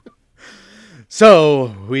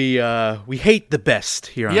 So we hate the best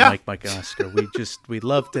here on Mike Oscar. We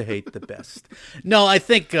love to hate the best. No, I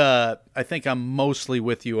think I'm mostly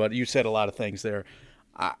with you. You said a lot of things there.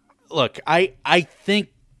 Look, I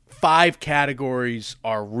think 5 categories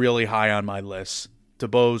are really high on my list: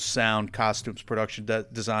 DuBose, sound, costumes, production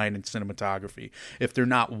design, and cinematography. If they're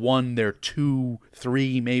not 1, they're 2,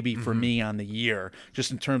 3, maybe for me on the year,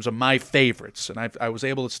 just in terms of my favorites. And I was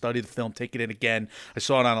able to study the film, take it in again. I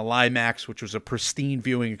saw it on a LiMAX, which was a pristine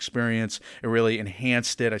viewing experience. It really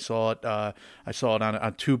enhanced it. I saw it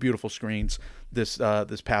on 2 beautiful screens this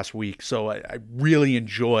past week. So I really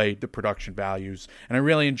enjoyed the production values, and I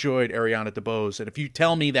really enjoyed Ariana DeBose. And if you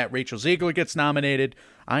tell me that Rachel Zegler gets nominated,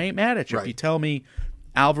 I ain't mad at you. Right. If you tell me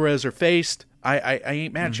Alvarez or Feist, I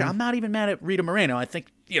ain't mad at you. I'm not even mad at Rita Moreno. I think,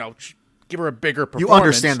 give her a bigger performance. You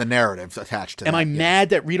understand the narrative attached to that. Am I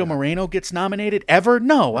mad that Rita Moreno gets nominated ever?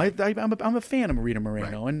 No, I'm a fan of Rita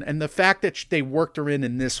Moreno, right. and the fact that they worked her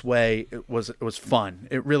in this way, it was fun.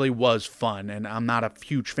 It really was fun, and I'm not a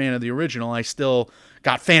huge fan of the original. I still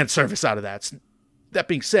got fan service out of that. That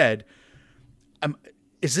being said,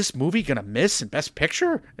 is this movie gonna miss in Best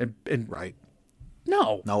Picture? And right.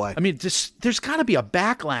 No way. I mean, there's got to be a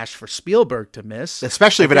backlash for Spielberg to miss,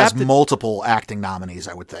 especially if it has multiple acting nominees.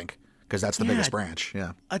 I would think, because that's the biggest branch.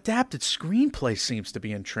 Yeah, adapted screenplay seems to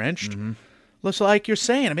be entrenched. Looks like you're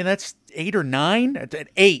saying. I mean, that's 8 or 9, at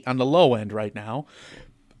 8 on the low end right now.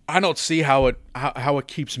 I don't see how it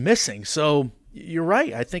keeps missing. So you're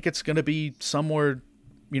right. I think it's going to be somewhere,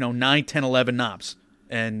 9, 10, 11 knobs,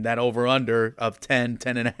 and that over under of 10,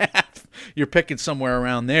 10.5. You're picking somewhere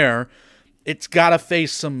around there. It's got to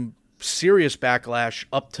face some serious backlash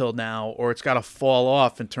up till now, or it's got to fall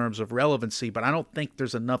off in terms of relevancy. But I don't think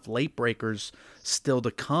there's enough late breakers still to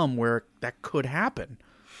come where that could happen.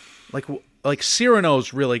 Like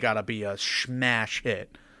Cyrano's really got to be a smash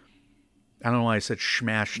hit. I don't know why I said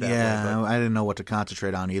smash that way. I didn't know what to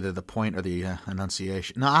concentrate on, either the point or the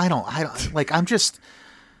enunciation. No, I don't. I'm just,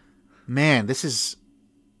 man, this is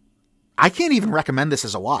I can't even recommend this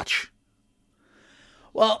as a watch.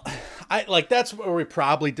 Well, that's where we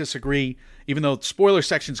probably disagree, even though the spoiler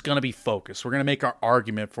section is going to be focused. We're going to make our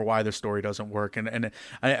argument for why the story doesn't work. And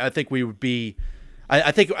I think we would be,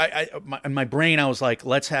 in my brain, I was like,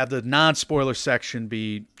 let's have the non-spoiler section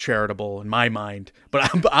be charitable in my mind. But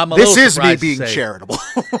I'm a little surprised. This is me being charitable.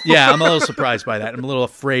 Yeah, I'm a little surprised by that. I'm a little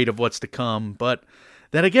afraid of what's to come. But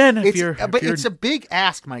then again, it's a big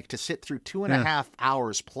ask, Mike, to sit through 2.5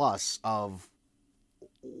 hours plus of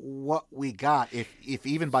what we got, if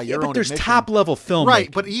even by your own admission. There's top level filmmaking.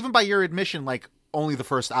 Right, but even by your admission, like, only the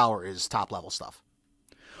first hour is top level stuff.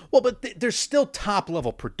 Well, but there's still top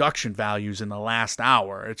level production values in the last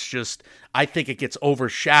hour. It's just, I think it gets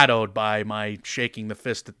overshadowed by my shaking the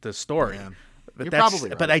fist at the story. Yeah. But You're probably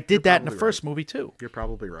right. But I did that in the first movie too. You're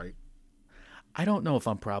probably right. I don't know if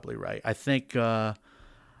I'm probably right. I think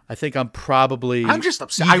I'm probably. I'm just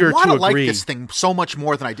upset. I want to like this thing so much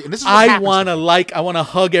more than I do. And this is what I want to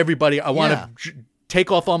hug everybody. I want to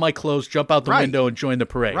take off all my clothes, jump out the window, and join the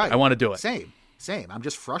parade. Right. I want to do it. Same. I'm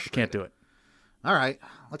just frustrated. Can't do it. All right.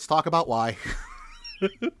 Let's talk about why.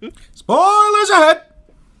 Spoilers ahead!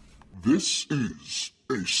 This is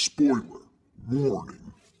a spoiler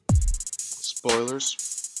warning. Spoilers.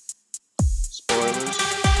 Spoilers.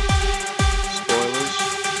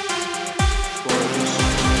 Spoilers.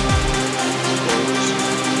 Spoilers.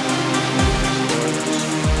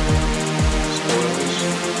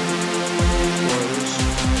 Spoilers.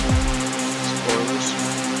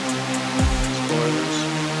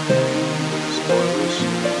 Spoilers. Spoilers.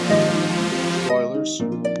 Spoilers.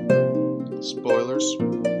 Spoilers.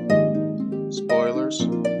 Spoilers. Spoilers.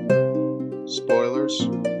 Spoilers.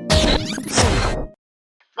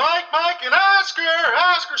 Mike, and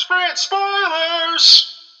Oscar Sprint spoilers!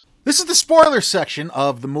 This is the spoiler section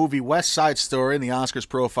of the movie West Side Story in the Oscars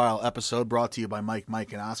Profile episode, brought to you by Mike,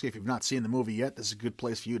 and Oscar. If you've not seen the movie yet, this is a good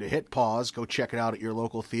place for you to hit pause. Go check it out at your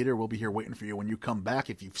local theater. We'll be here waiting for you when you come back.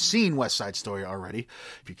 If you've seen West Side Story already,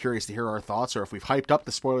 if you're curious to hear our thoughts, or if we've hyped up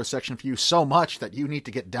the spoiler section for you so much that you need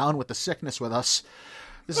to get down with the sickness with us,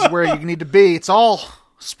 this is where you need to be. It's all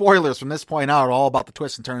spoilers from this point out, all about the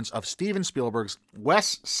twists and turns of Steven Spielberg's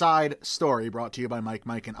West Side Story, brought to you by Mike,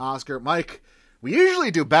 and Oscar. Mike, we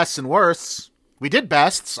usually do bests and worsts. We did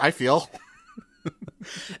bests, I feel.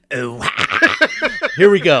 Here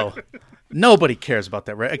we go. Nobody cares about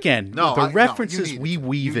that. Again, no, the references we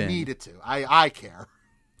weave in. You needed to. I care.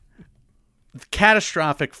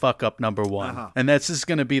 Catastrophic fuck up number one, and there's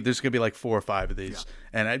gonna be like 4 or 5 of these,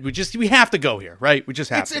 and we have to go here, right? We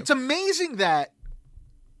just have to. It's amazing that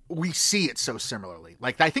we see it so similarly.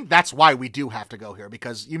 Like, I think that's why we do have to go here,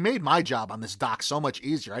 because you made my job on this doc so much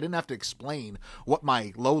easier. I didn't have to explain what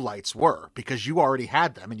my lowlights were, because you already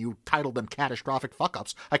had them, and you titled them catastrophic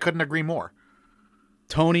fuck-ups. I couldn't agree more.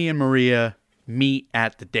 Tony and Maria meet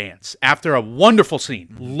at the dance after a wonderful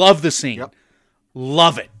scene. Love the scene. Yep.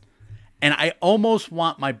 Love it. And I almost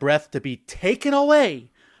want my breath to be taken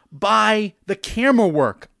away by the camera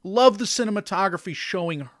work. Love the cinematography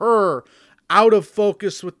showing her out of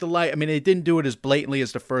focus with the light. I mean, they didn't do it as blatantly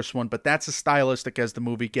as the first one, but that's as stylistic as the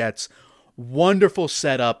movie gets. Wonderful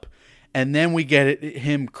setup. And then we get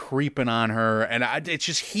him creeping on her. And it's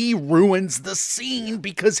just, he ruins the scene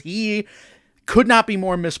because he could not be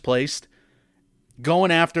more misplaced.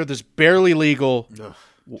 Going after this barely legal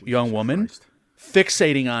young woman,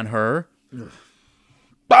 fixating on her.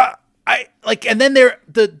 But and then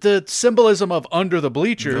the symbolism of under the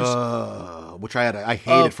bleachers, which I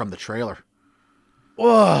hated from the trailer.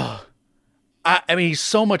 Oh, I mean, he's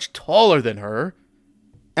so much taller than her.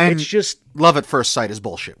 And it's just love at first sight is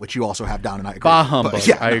bullshit, which you also have down, and I agree. Bah humbug.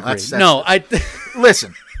 I agree.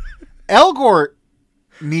 Listen, Elgort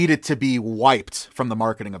needed to be wiped from the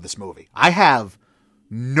marketing of this movie. I have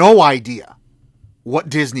no idea what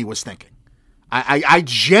Disney was thinking. I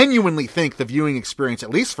genuinely think the viewing experience, at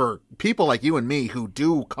least for people like you and me who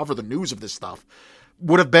do cover the news of this stuff,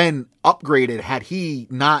 would have been upgraded had he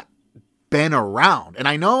not been around. And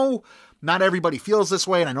I know not everybody feels this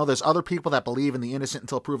way, and I know there's other people that believe in the innocent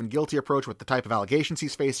until proven guilty approach with the type of allegations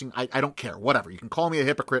he's facing. I don't care. Whatever. You can call me a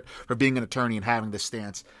hypocrite for being an attorney and having this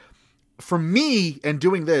stance. For me, and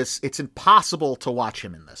doing this, it's impossible to watch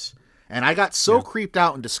him in this. And I got so creeped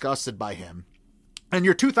out and disgusted by him. And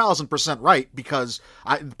you're 2,000% right, because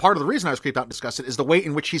part of the reason I was creeped out and disgusted is the way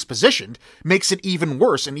in which he's positioned makes it even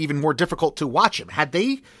worse and even more difficult to watch him. Had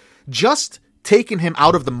they just taken him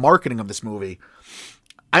out of the marketing of this movie,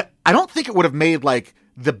 I don't think it would have made like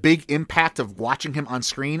the big impact of watching him on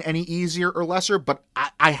screen any easier or lesser, but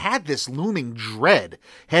I had this looming dread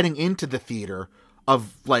heading into the theater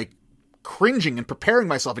of like cringing and preparing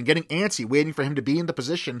myself and getting antsy, waiting for him to be in the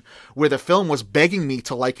position where the film was begging me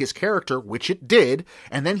to like his character, which it did,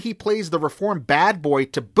 and then he plays the reformed bad boy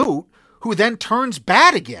to boot, who then turns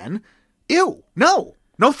bad again. Ew, no,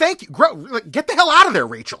 thank you. Get the hell out of there,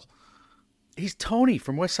 Rachel. He's Tony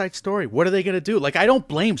from West Side Story. What are they going to do? Like, I don't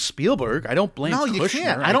blame Spielberg. I don't blame Kushner. You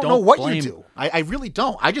can't. I don't know what you do. I really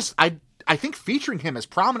don't. I think featuring him as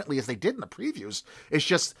prominently as they did in the previews is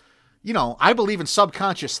just, I believe in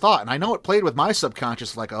subconscious thought, and I know it played with my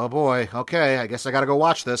subconscious, like, oh boy, okay, I guess I got to go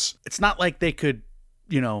watch this. It's not like they could,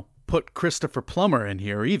 put Christopher Plummer in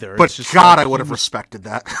here either. But God, I would have respected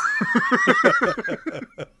that.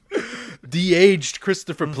 De-aged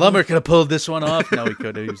Christopher Plummer could have pulled this one off. No, he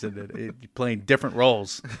could have. He was playing different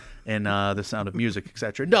roles in The Sound of Music,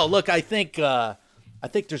 etc. No, look, I think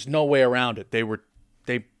there's no way around it.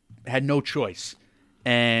 They had no choice,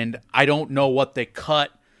 and I don't know what they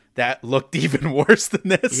cut that looked even worse than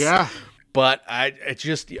this. Yeah, but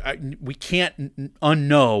we can't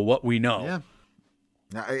unknow what we know. Yeah.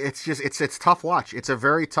 It's just it's tough watch. It's a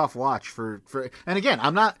very tough watch for and again,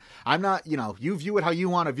 I'm not you view it how you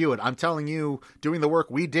want to view it. I'm telling you, doing the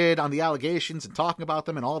work we did on the allegations and talking about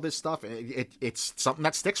them and all this stuff, it's something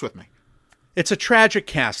that sticks with me. It's a tragic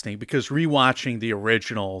casting because rewatching the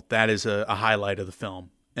original, that is a highlight of the film,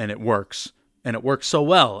 and it works so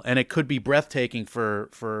well, and it could be breathtaking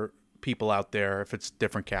for people out there if it's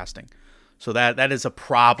different casting. So that is a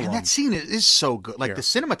problem. And that scene is so good. Like the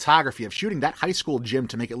cinematography of shooting that high school gym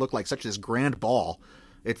to make it look like such this grand ball.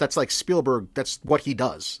 That's like Spielberg. That's what he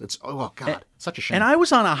does. It's, oh God, such a shame. And I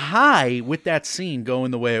was on a high with that scene going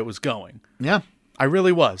the way it was going. Yeah. I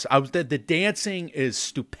really was. The dancing is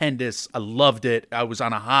stupendous. I loved it. I was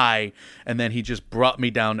on a high, and then he just brought me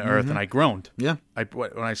down to earth, and I groaned. Yeah.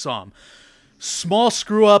 When I saw him. Small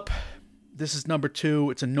screw up. This is number 2.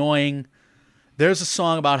 It's annoying. There's a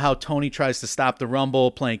song about how Tony tries to stop the rumble,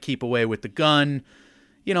 playing Keep Away with the Gun.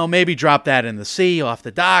 Maybe drop that in the sea off the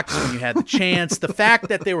docks when you had the chance. The fact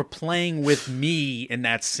that they were playing with me in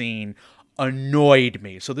that scene annoyed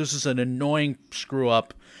me. So this is an annoying screw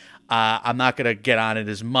up. I'm not going to get on it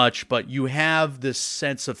as much, but you have this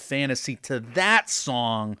sense of fantasy to that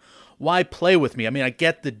song. Why play with me? I mean, I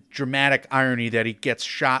get the dramatic irony that he gets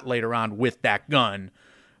shot later on with that gun,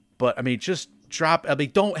 but I mean, just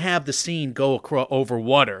don't have the scene go over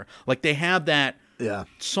water. Like they have that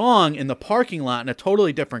song in the parking lot in a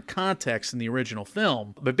totally different context in the original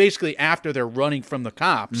film, but basically after they're running from the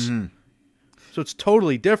cops. Mm-hmm. So it's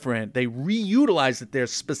totally different. They reutilize it there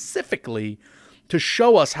specifically to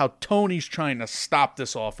show us how Tony's trying to stop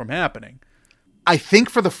this all from happening. I think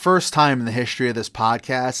for the first time in the history of this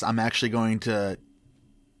podcast, I'm actually going to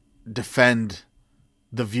defend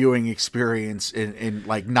the viewing experience in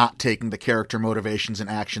like not taking the character motivations and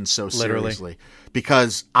actions so seriously.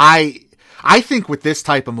 Because I think with this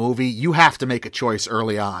type of movie, you have to make a choice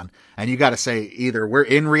early on, and you got to say either we're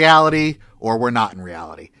in reality or we're not in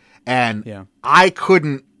reality. And I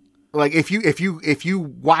couldn't, like, if you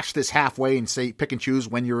watch this halfway and say pick and choose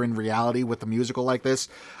when you're in reality with a musical like this,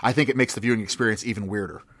 I think it makes the viewing experience even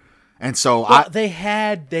weirder. And so they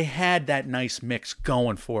had that nice mix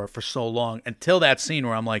going for so long until that scene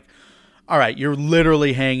where I'm like, all right, you're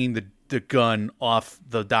literally hanging the gun off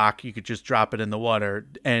the dock. You could just drop it in the water.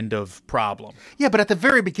 End of problem. Yeah, but at the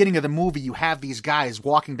very beginning of the movie, you have these guys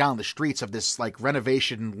walking down the streets of this like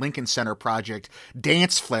renovation Lincoln Center project,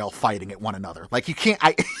 dance flail fighting at one another. Like you can't.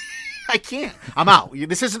 I can't. I'm out.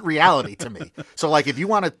 This isn't reality to me. So, like, if you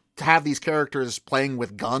want to have these characters playing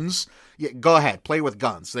with guns, go ahead, play with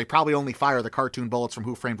guns. They probably only fire the cartoon bullets from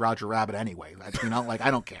Who Framed Roger Rabbit anyway. Like,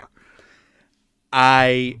 I don't care.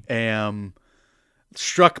 I am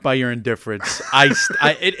struck by your indifference.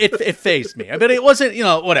 It fazed me. I mean, it wasn't,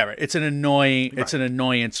 whatever. It's an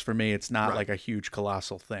annoyance for me. It's not like a huge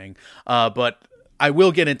colossal thing. But I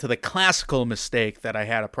will get into the classical mistake that I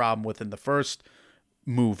had a problem with in the first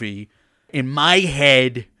movie. In my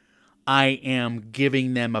head, I am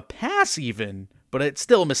giving them a pass even, but it's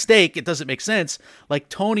still a mistake. It doesn't make sense. Like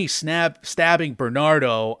Tony stabbing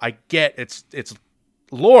Bernardo, I get it's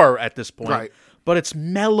lore at this point, right, but it's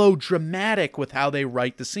melodramatic with how they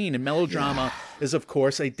write the scene. And melodrama is, of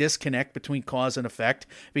course, a disconnect between cause and effect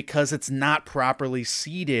because it's not properly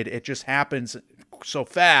seeded. It just happens so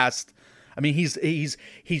fast. I mean, he's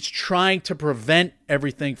trying to prevent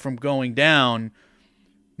everything from going down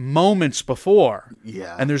moments before.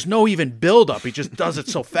 Yeah. And there's no even build up. He just does it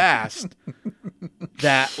so fast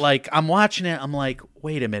that, like, I'm watching it, I'm like,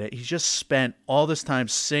 wait a minute, he's just spent all this time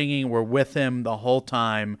singing, we're with him the whole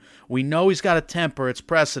time. We know he's got a temper, it's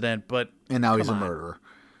precedent, but and now he's a murderer.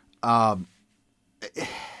 God,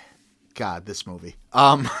 this movie.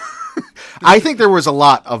 I think there was a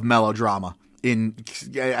lot of melodrama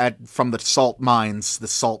from the salt mines, the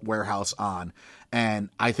salt warehouse on. And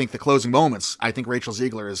I think the closing moments, I think Rachel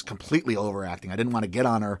Ziegler is completely overacting. I didn't want to get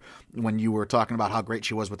on her when you were talking about how great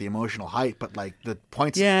she was with the emotional height, but like the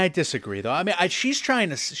points. Yeah, I disagree though. I mean, she's trying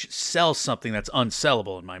to sell something that's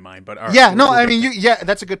unsellable in my mind. But yeah, no, I mean,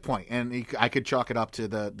 that's a good point, and I could chalk it up to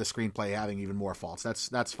the screenplay having even more faults.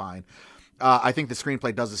 That's fine. I think the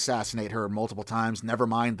screenplay does assassinate her multiple times. Never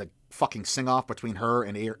mind the fucking sing-off between her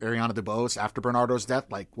and Ariana DeBose after Bernardo's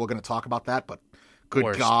death. Like, we're going to talk about that, but good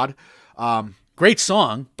Worst. God. Great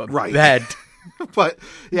song, but right. bad. But,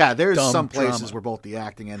 yeah, there's Dumb some places drama. where both the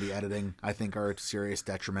acting and the editing, I think, are a serious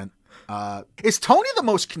detriment. Is Tony the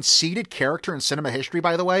most conceited character in cinema history,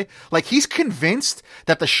 by the way? Like, he's convinced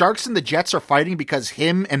that the Sharks and the Jets are fighting because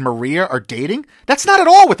him and Maria are dating? That's not at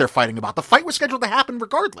all what they're fighting about. The fight was scheduled to happen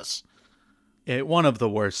regardless. One of the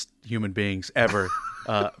worst human beings ever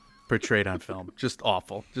portrayed on film. Just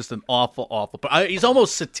awful. Just an awful. But he's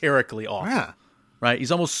almost satirically awful. Yeah. Right?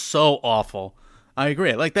 He's almost so awful. I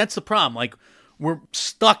agree. Like, that's the problem. Like, we're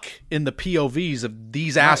stuck in the POVs of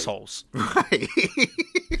these assholes. Right.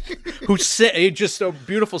 Who just are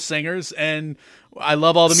beautiful singers, and I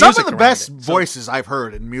love all the Some music of the around best it. voices I've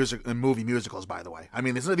heard in movie musicals, by the way. I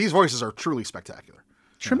mean, these voices are truly spectacular.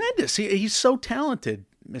 Tremendous. He's so talented,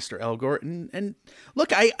 Mr. Elgort. And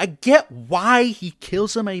look, I get why he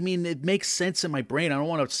kills him. I mean, it makes sense in my brain. I don't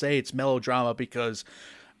want to say it's melodrama because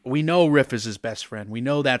we know Riff is his best friend. We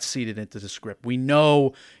know that's seeded into the script. We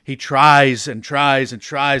know he tries and tries and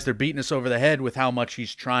tries. They're beating us over the head with how much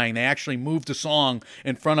he's trying. They actually moved the song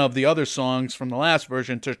in front of the other songs from the last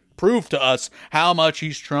version to prove to us how much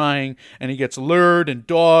he's trying. And he gets lured and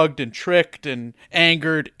dogged and tricked and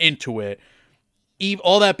angered into it.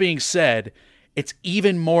 All that being said, it's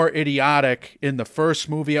even more idiotic in the first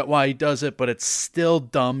movie at why he does it, but it's still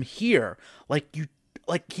dumb here. Like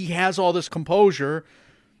he has all this composure,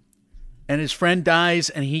 and his friend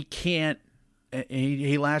dies, and he can't.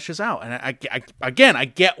 He lashes out, and I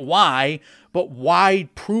get why, but why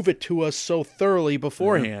prove it to us so thoroughly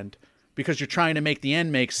beforehand? Because you're trying to make the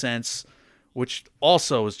end make sense, which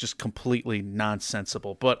also is just completely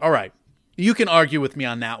nonsensical. But all right, you can argue with me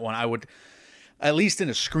on that one. I would. At least in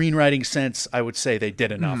a screenwriting sense, I would say they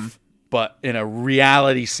did enough. Mm-hmm. But in a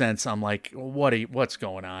reality sense, I'm like, what's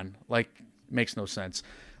going on? Like, makes no sense.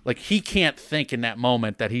 Like, he can't think in that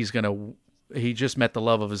moment that he just met the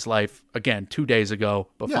love of his life, again, 2 days ago,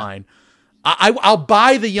 but fine. I'll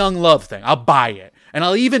buy the young love thing. I'll buy it. And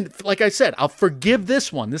I'll even, like I said, I'll forgive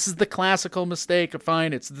this one. This is the classical mistake.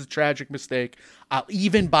 Fine, it's the tragic mistake. I'll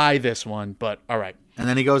even buy this one, but all right. And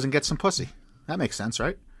then he goes and gets some pussy. That makes sense,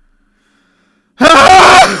 right?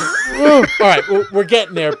 All right, we're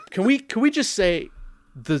getting there. Can we just say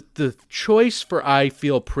the choice for I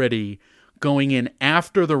Feel Pretty going in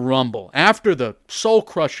after the Rumble, after the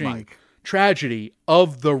soul-crushing tragedy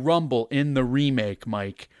of the Rumble in the remake,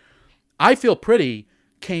 Mike, I Feel Pretty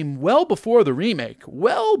came well before the remake,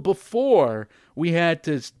 well before we had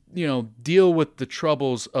to, deal with the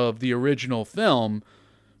troubles of the original film,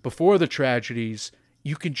 before the tragedies.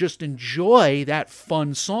 You can just enjoy that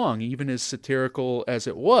fun song, even as satirical as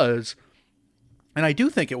it was. And I do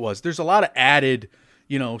think it was. There's a lot of added,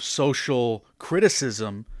 social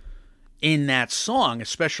criticism in that song,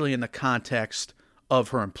 especially in the context of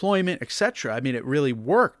her employment, etc. I mean, it really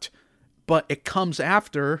worked. But it comes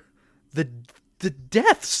after the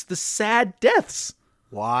deaths, the sad deaths.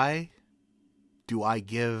 Why do I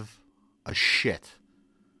give a shit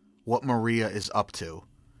what Maria is up to?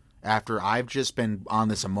 After I've just been on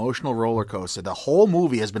this emotional roller coaster, the whole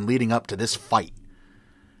movie has been leading up to this fight.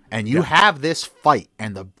 And you have this fight,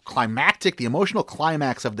 and the emotional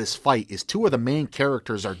climax of this fight is two of the main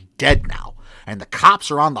characters are dead now. And the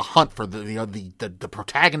cops are on the hunt for the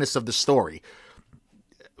protagonists of the story.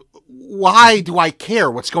 Why do I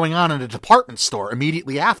care what's going on in a department store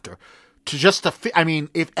immediately after?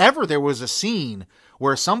 If ever there was a scene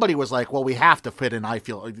where somebody was like, well, we have to fit in, I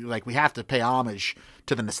feel like we have to pay homage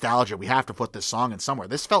to the nostalgia. We have to put this song in somewhere.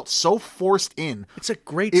 This felt so forced in. It's a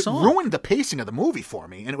great It song. ruined the pacing of the movie for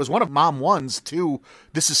me. And it was one of Mom One's two,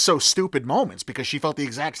 this is so stupid moments, because she felt the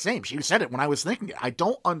exact same. She said it when I was thinking it. I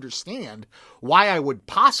don't understand why I would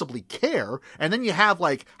possibly care. And then you have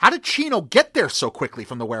how did Chino get there so quickly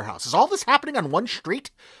from the warehouse? Is all this happening on one street?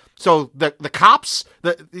 So the cops,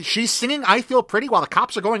 she's singing I Feel Pretty while the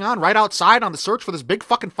cops are going on right outside on the search for this big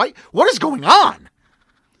fucking fight. What is going on?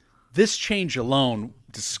 This change alone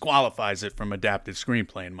disqualifies it from adapted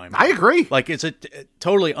screenplay in my mind. I agree. It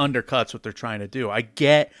totally undercuts what they're trying to do. I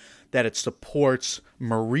get that it supports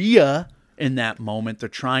Maria in that moment. They're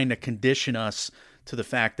trying to condition us to the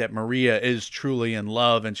fact that Maria is truly in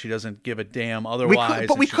love and she doesn't give a damn We otherwise.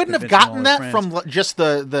 but we and she's couldn't have convincing all gotten her that friends. from just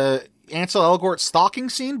the Ansel Elgort stalking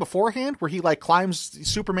scene beforehand, where he like climbs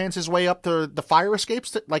Superman's his way up the fire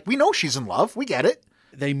escapes. Like, we know she's in love. We get it.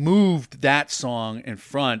 They moved that song in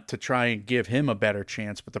front to try and give him a better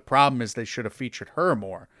chance, but the problem is they should have featured her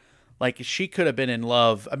more. Like, she could have been in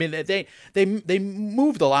love. I mean, they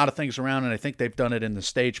moved a lot of things around, and I think they've done it in the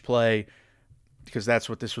stage play because that's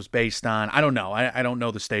what this was based on. I don't know. I don't know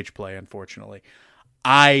the stage play, unfortunately.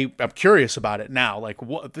 I'm curious about it now. Like,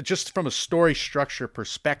 what, just from a story structure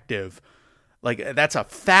perspective, like, that's a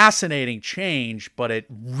fascinating change, but it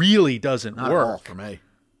really doesn't Not work at all for me.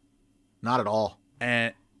 Not at all.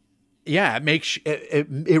 and yeah, it makes it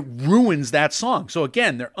ruins that song. So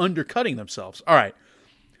again, they're undercutting themselves. All right,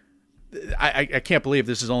 I can't believe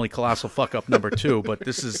this is only colossal fuck up number 2, but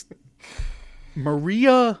this is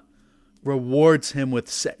Maria rewards him with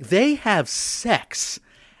sex. They have sex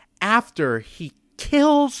after he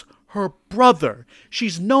kills her brother.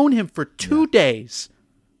 She's known him for 2 days.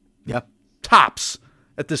 Yep. Tops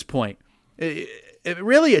at this point.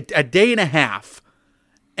 Really a day and a half.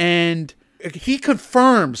 And he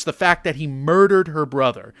confirms the fact that he murdered her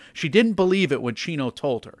brother. She didn't believe it when Chino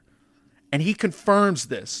told her. And he confirms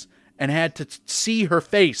this and had to see her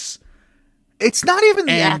face. It's not even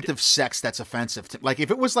the And- act of sex that's offensive. Like, if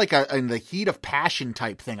it was like in the heat of passion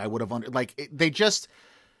type thing, I would have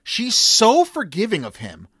she's so forgiving of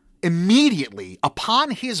him immediately upon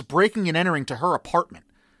his breaking and entering to her apartment.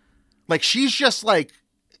 Like, she's just like,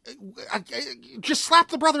 just slap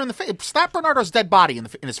the brother in the face, slap Bernardo's dead body in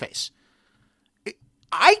his face.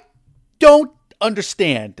 I don't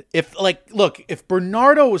understand if, like, look, if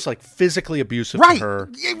Bernardo was like physically abusive Right. to her,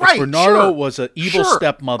 Yeah, right, if Bernardo sure. was an evil Sure.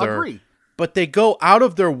 stepmother, Agree. but they go out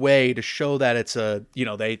of their way to show that it's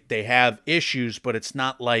they have issues, but it's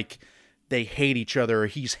not like they hate each other or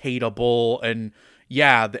he's hateable. And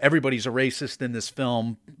yeah, everybody's a racist in this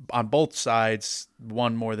film on both sides,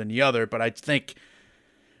 one more than the other. But I think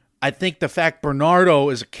the fact Bernardo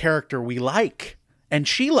is a character we like and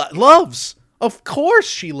she loves. Of course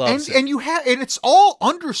she loves it. And it's all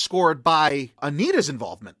underscored by Anita's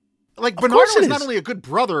involvement. Like, course Bernardo it is not is. only a good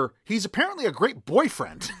brother, he's apparently a great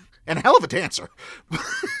boyfriend and a hell of a dancer.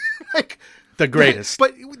 Like, The greatest.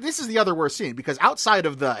 But this is the other worst scene, because outside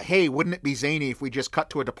of the, hey, wouldn't it be zany if we just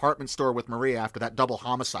cut to a department store with Maria after that double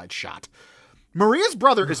homicide shot? Maria's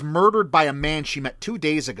brother is murdered by a man she met 2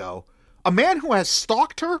 days ago. A man who has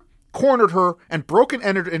stalked her, cornered her, and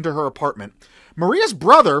entered into her apartment. Maria's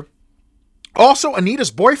brother, also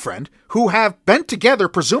Anita's boyfriend, who have been together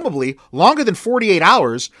presumably longer than 48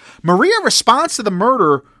 hours. Maria responds to the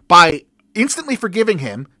murder by instantly forgiving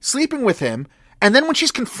him, sleeping with him, and then when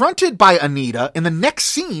she's confronted by Anita in the next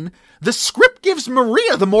scene, the script gives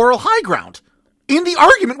Maria the moral high ground in the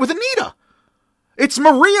argument with Anita. It's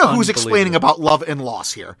Maria who's explaining about love and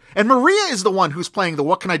loss here. And Maria is the one who's playing the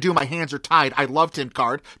what can I do, my hands are tied, I loved him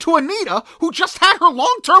card to Anita, who just had her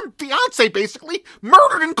long-term fiance basically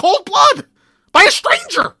murdered in cold blood by a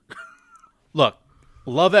stranger. Look,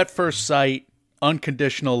 love at first sight,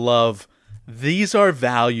 unconditional love, these are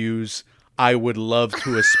values I would love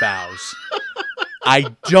to espouse.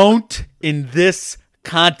 I don't in this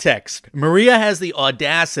context. Maria has the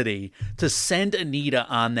audacity to send Anita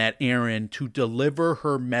on that errand to deliver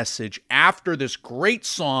her message after this great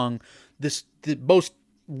song, the most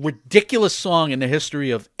ridiculous song in the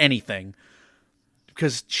history of anything,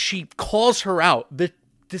 because she calls her out.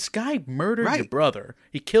 This guy murdered your Right. brother.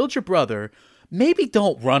 He killed your brother. Maybe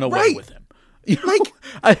don't run away Right. with him. You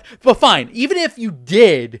know? But fine. Even if you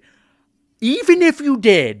did,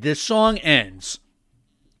 this song ends.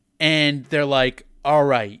 And they're like, all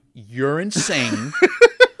right, you're insane.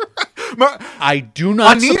 I do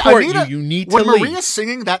not support you. You need to when leave. Maria's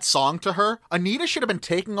singing that song to her, Anita should have been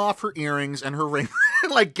taking off her earrings and her ring,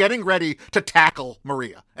 like getting ready to tackle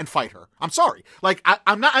Maria and fight her. I'm sorry. Like,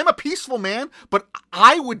 I'm a peaceful man, but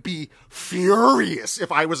I would be furious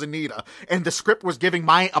if I was Anita and the script was giving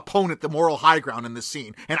my opponent the moral high ground in this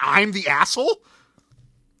scene, and I'm the asshole.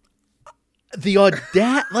 The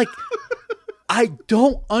like, I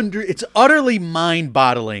don't it's utterly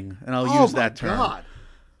mind-boggling, and I'll use that term. God.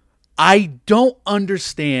 I don't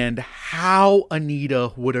understand how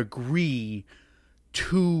Anita would agree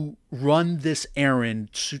to run this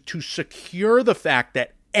errand to secure the fact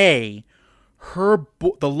that the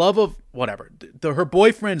love of whatever, her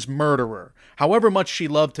boyfriend's murderer, however much she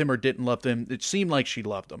loved him or didn't love him, it seemed like she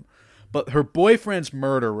loved him, but her boyfriend's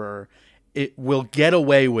murderer, it will get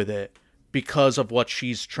away with it because of what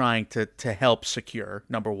she's trying to help secure,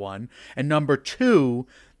 number one. And number two,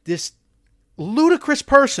 this ludicrous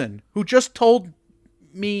person who just told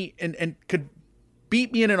me and could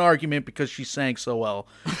beat me in an argument because she sang so well.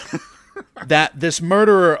 That this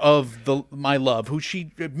murderer of my love, who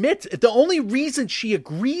she admits, the only reason she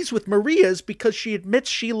agrees with Maria is because she admits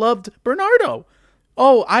she loved Bernardo.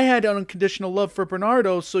 Oh, I had unconditional love for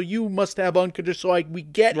Bernardo, so you must have unconditional. So we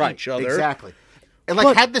get each other. Exactly. And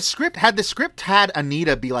like, had the script had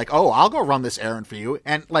Anita be like, "Oh, I'll go run this errand for you,"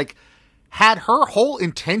 and like, had her whole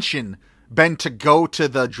intention been to go to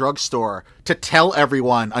the drugstore to tell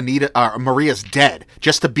everyone Maria's dead,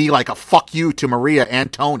 just to be like a fuck you to Maria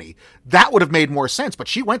and Tony, that would have made more sense. But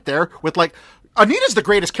she went there with like, Anita's the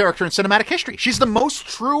greatest character in cinematic history. She's the most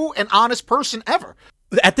true and honest person ever.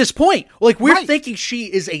 At this point, like, we're thinking she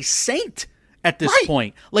is a saint at this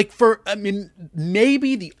point. Like,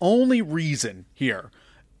 maybe the only reason here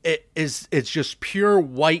it's just pure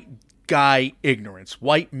white guy ignorance,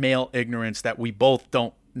 white male ignorance, that we both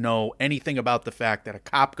don't know anything about the fact that a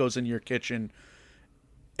cop goes into your kitchen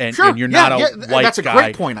and you're not a white guy. That's a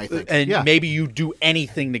great point, I think. And maybe you do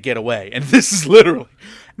anything to get away. And this is literally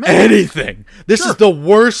anything. This is the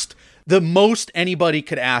worst, the most anybody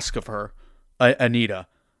could ask of her, Anita.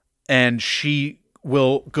 And she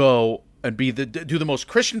will go and do the most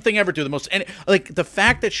Christian thing ever, do the most, and like, the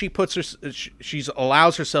fact that she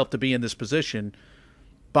allows herself to be in this position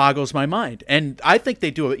boggles my mind. And I think they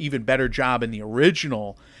do an even better job in the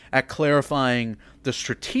original at clarifying the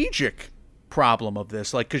strategic problem of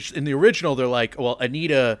this. Like, because in the original, they're like, well,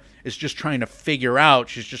 Anita is just trying to figure out,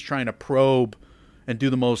 she's just trying to probe and do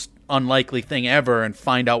the most unlikely thing ever and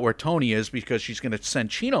find out where Tony is, because she's going to send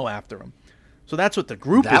Chino after him. So that's what the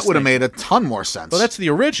group is. That would have made a ton more sense. Well, that's the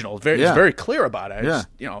original. It's very clear about it.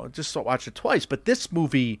 Just watch it twice. But this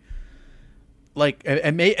movie, like,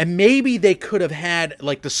 and maybe they could have had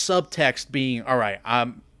like the subtext being, all right,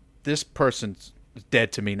 this person's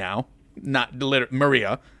dead to me now. Not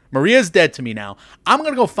Maria. Maria's dead to me now. I'm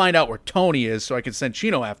going to go find out where Tony is so I can send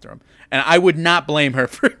Chino after him. And I would not blame her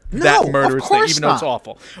for that murderous thing, even though it's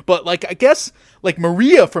awful. But like, I guess, like,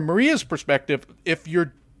 from Maria's perspective, if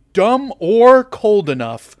you're dumb or cold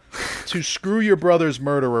enough to screw your brother's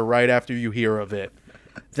murderer right after you hear of it,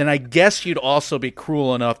 then I guess you'd also be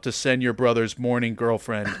cruel enough to send your brother's mourning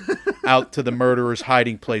girlfriend out to the murderer's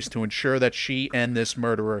hiding place to ensure that she and this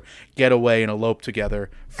murderer get away and elope together.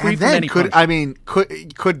 Free from any punishment.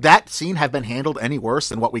 Could that scene have been handled any worse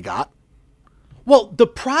than what we got? Well, the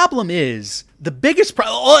problem is, the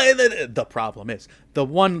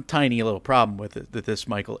one tiny little problem with it, that this,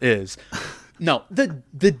 Michael, is, no,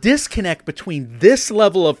 the disconnect between this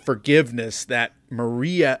level of forgiveness that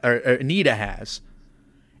Maria or Anita has,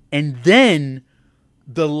 and then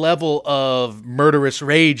the level of murderous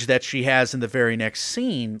rage that she has in the very next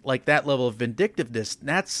scene, like that level of vindictiveness,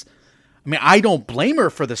 I don't blame her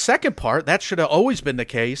for the second part. That should have always been the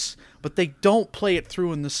case, but they don't play it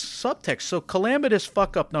through in the subtext. So calamitous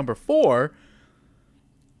fuck up number 4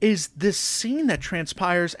 is this scene that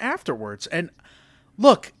transpires afterwards. And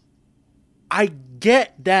look, I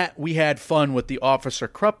get that we had fun with the Officer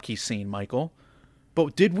Krupke scene, Michael,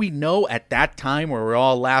 but did we know at that time, where we're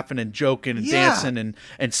all laughing and joking and dancing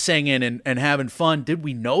and singing and having fun, did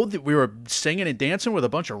we know that we were singing and dancing with a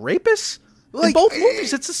bunch of rapists? Like, in both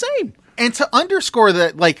movies, it's the same. And to underscore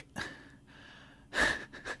that, like,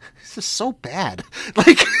 this is so bad.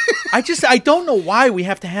 Like, I don't know why we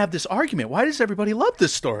have to have this argument. Why does everybody love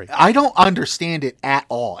this story? I don't understand it at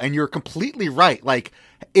all. And you're completely right. Like,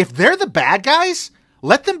 if they're the bad guys,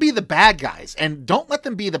 let them be the bad guys. And don't let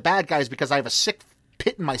them be the bad guys because I have a sick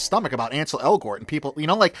pit in my stomach about Ansel Elgort and people,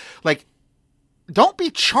 like, don't be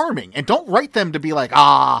charming, and don't write them to be like,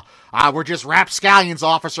 we're just rapscallions,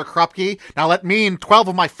 Officer Krupke. Now let me and 12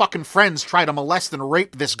 of my fucking friends try to molest and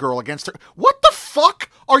rape this girl against her. What the fuck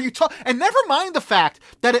are you talking? And never mind the fact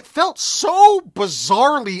that it felt so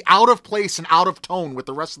bizarrely out of place and out of tone with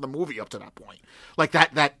the rest of the movie up to that point. Like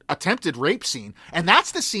that attempted rape scene. And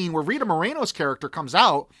that's the scene where Rita Moreno's character comes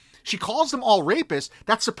out. She calls them all rapists.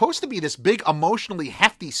 That's supposed to be this big, emotionally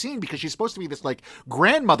hefty scene because she's supposed to be this, like,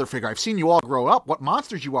 grandmother figure. I've seen you all grow up. What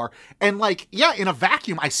monsters you are. And, like, yeah, in a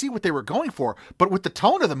vacuum, I see what they were going for. But with the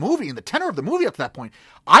tone of the movie and the tenor of the movie up to that point,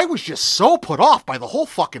 I was just so put off by the whole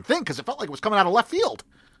fucking thing because it felt like it was coming out of left field.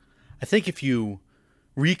 I think if you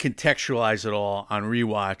recontextualize it all on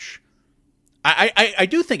rewatch, I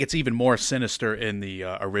do think it's even more sinister in the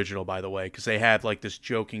original, by the way, because they have like this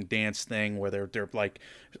joking dance thing where they're like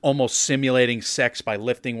almost simulating sex by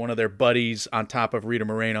lifting one of their buddies on top of Rita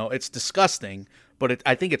Moreno. It's disgusting, but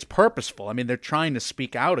I think it's purposeful. I mean, they're trying to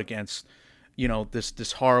speak out against,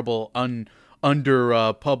 this horrible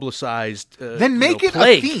under publicized then make it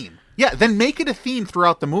plague. a theme. Yeah, then make it a theme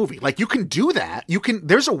throughout the movie. Like, you can do that.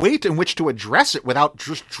 There's a way in which to address it without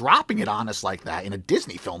just dropping it on us like that in a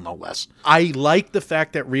Disney film, no less. I like the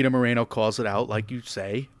fact that Rita Moreno calls it out, like you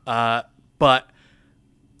say, but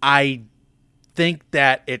I think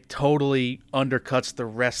that it totally undercuts the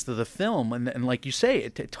rest of the film, and like you say,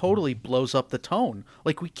 it totally blows up the tone.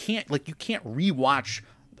 Like, you can't rewatch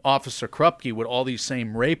Officer Krupke with all these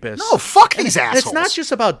same rapists. No, fuck these And assholes. it's not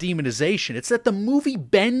just about demonization. It's that the movie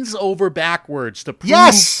bends over backwards to prove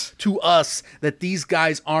Yes! to us that these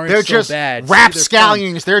guys aren't They're so just bad. See,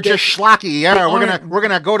 rapscallions. They're just schlocky. Yeah, aren't- we're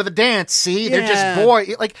gonna go to the dance. See, they're Yeah. just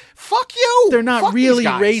boy. Like, fuck you. They're not Fuck really these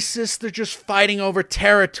guys. racist. They're just fighting over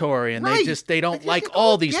territory, and Right. they don't Like, like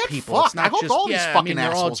all these get people. fucked. It's not I hope just all these yeah. I fucking mean, they're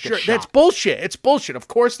all assholes get shot. That's bullshit. It's bullshit. Of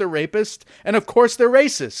course they're rapists, and of course they're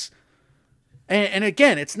racist. And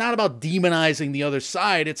again, it's not about demonizing the other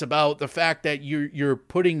side. It's about the fact that you're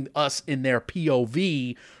putting us in their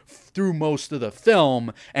POV through most of the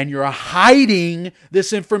film, and you're hiding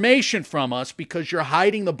this information from us because you're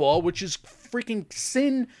hiding the ball, which is freaking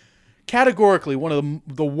sin. Categorically, one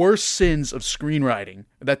of the worst sins of screenwriting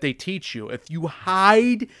that they teach you. If you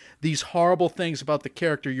hide these horrible things about the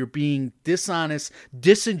character, you're being dishonest,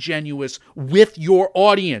 disingenuous with your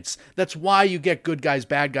audience. That's why you get good guys,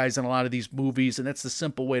 bad guys in a lot of these movies, and that's the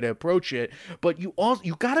simple way to approach it. But you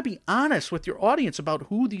got to be honest with your audience about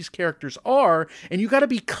who these characters are, and you got to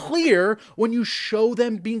be clear when you show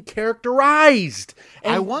them being characterized.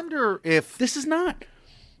 And I wonder if this is not.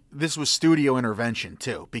 this was studio intervention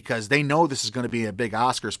too, because they know this is going to be a big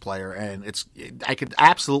Oscars player, and I could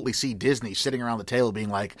absolutely see Disney sitting around the table being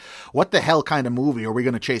like, what the hell kind of movie are we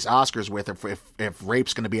going to chase Oscars with if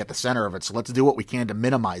rape's going to be at the center of it? So let's do what we can to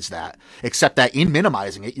minimize that. Except that in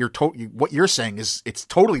minimizing it, what you're saying is it's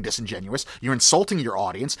totally disingenuous. You're insulting your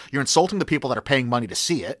audience. You're insulting the people that are paying money to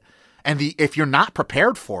see it. And if you're not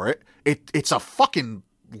prepared for it, it's a fucking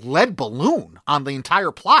lead balloon on the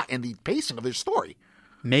entire plot and the pacing of their story.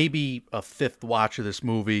 Maybe a fifth watch of this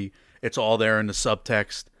movie, it's all there in the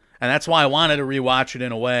subtext. And that's why I wanted to rewatch it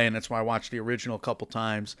in a way, and that's why I watched the original a couple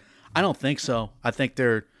times. I don't think so. I think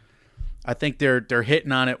they're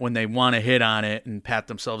hitting on it when they want to hit on it and pat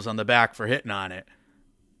themselves on the back for hitting on it.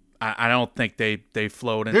 I don't think they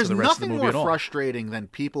flowed into the rest of the movie at all. There's nothing more frustrating than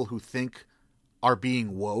people who think are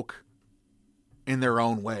being woke in their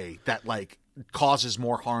own way that like causes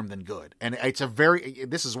more harm than good. And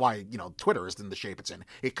this is why, Twitter is in the shape it's in,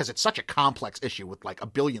 because it's such a complex issue with like a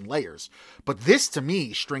billion layers. But this to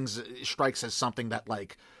me strikes as something that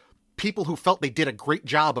like people who felt they did a great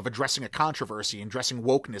job of addressing a controversy and addressing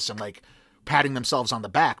wokeness and like patting themselves on the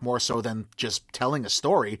back more so than just telling a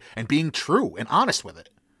story and being true and honest with it.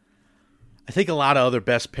 I think a lot of other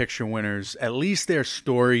Best Picture winners, at least their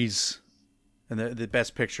stories and the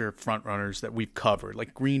Best Picture frontrunners that we've covered,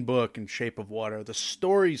 like Green Book and Shape of Water, the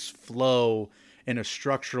stories flow in a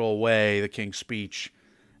structural way, The King's Speech,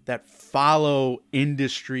 that follow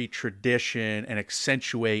industry tradition and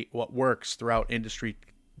accentuate what works throughout industry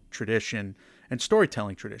tradition and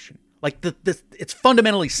storytelling tradition. Like it's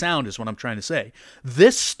fundamentally sound is what I'm trying to say.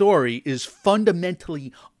 This story is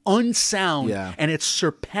fundamentally unsound, and it's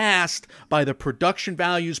surpassed by the production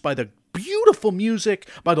values, by the beautiful music,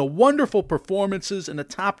 by the wonderful performances, and the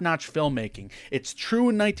top-notch filmmaking. It's true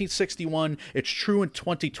in 1961. It's true in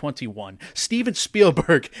 2021. Steven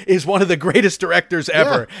Spielberg is one of the greatest directors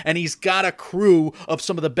ever, and he's got a crew of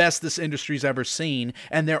some of the best this industry's ever seen,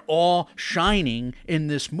 and they're all shining in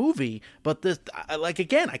this movie. But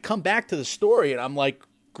again, I come back to the story, and I'm like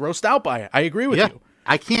grossed out by it. I agree with you.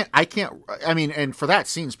 I can't, I mean, and for that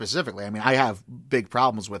scene specifically, I mean, I have big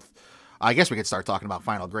problems with, I guess we could start talking about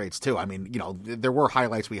final grades too. I mean, there were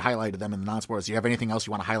highlights. We highlighted them in the non-spoilers. Do you have anything else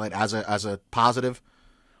you want to highlight as a positive?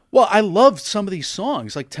 Well, I love some of these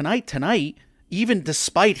songs. Like Tonight, even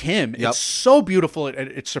despite him, it's so beautiful.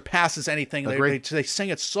 It surpasses anything. They sing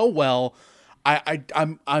it so well.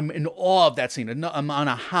 I'm in awe of that scene. I'm on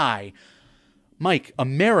a high. Mike,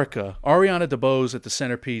 America, Ariana DeBose at the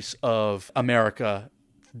centerpiece of America,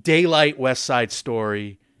 Daylight, West Side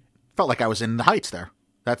Story. Felt like I was in the Heights there.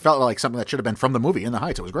 That felt like something that should have been from the movie, In the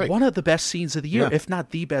Heights. It was great. One of the best scenes of the year, if not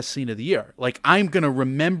the best scene of the year. Like, I'm going to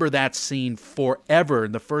remember that scene forever.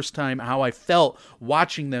 And the first time how I felt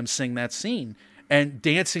watching them sing that scene and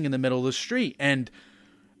dancing in the middle of the street. And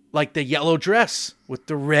like the yellow dress with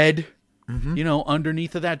the red,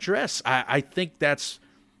 underneath of that dress. I think that's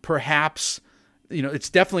perhaps, it's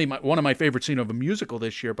definitely one of my favorite scenes of a musical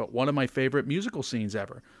this year, but one of my favorite musical scenes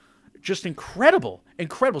ever. Just incredible.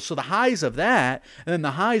 So the highs of that, and then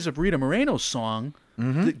the highs of Rita Moreno's song,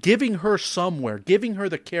 giving her somewhere, giving her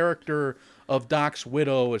the character of Doc's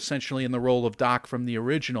widow, essentially in the role of Doc from the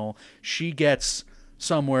original, she gets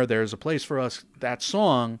Somewhere There's a Place for Us, that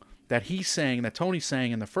song that he sang, that Tony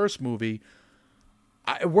sang in the first movie.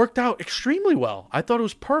 It worked out extremely well. I thought it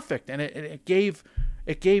was perfect, and it gave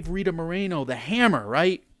Rita Moreno the hammer,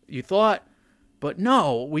 right? You thought, but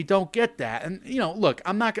no, we don't get that. And look,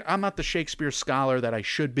 I'm not the Shakespeare scholar that I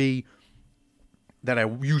should be, that I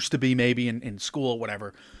used to be maybe in school,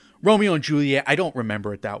 whatever. Romeo and Juliet, I don't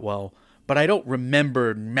remember it that well, but I don't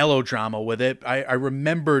remember melodrama with it. I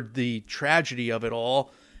remembered the tragedy of it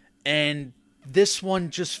all, and this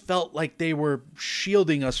one just felt like they were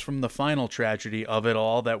shielding us from the final tragedy of it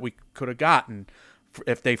all that we could have gotten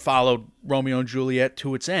if they followed Romeo and Juliet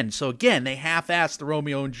to its end. So again, they half-assed the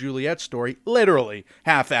Romeo and Juliet story, literally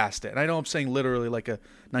half-assed it. And I know I'm saying literally like a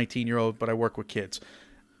 19-year-old, but I work with kids.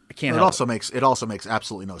 I can't help it. It also makes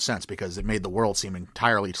absolutely no sense because it made the world seem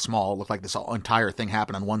entirely small. It looked like this entire thing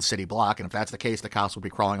happened on one city block, and if that's the case, the cops would be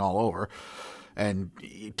crawling all over. And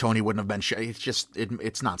Tony wouldn't have been. It's just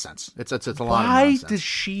it's nonsense. It's a lot of nonsense. Why does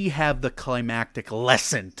she have the climactic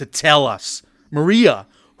lesson to tell us, Maria,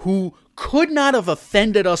 who could not have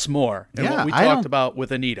offended us more? And what we talked about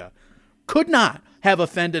with Anita, could not have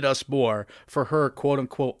offended us more for her quote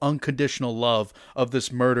unquote unconditional love of this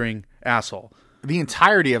murdering asshole. The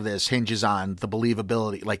entirety of this hinges on the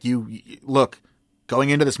believability. Like you look. Going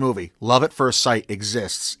into this movie, love at first sight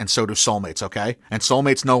exists, and so do soulmates, okay? And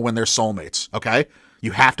soulmates know when they're soulmates, okay?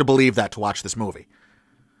 You have to believe that to watch this movie.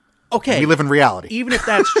 Okay. We live in reality. Even if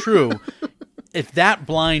that's true, if that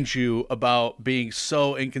blinds you about being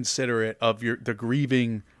so inconsiderate of the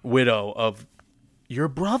grieving widow of your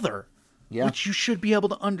brother, which you should be able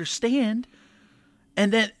to understand,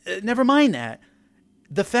 and then, never mind that,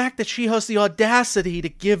 the fact that she has the audacity to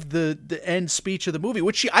give the end speech of the movie,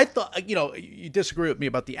 which I thought, you disagree with me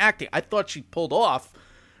about the acting. I thought she pulled off,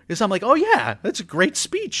 is I'm like, oh yeah, that's a great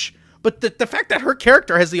speech. But the fact that her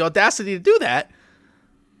character has the audacity to do that,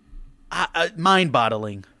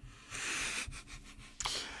 mind-boggling.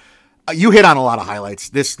 You hit on a lot of highlights.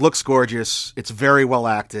 This looks gorgeous. It's very well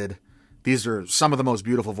acted. These are some of the most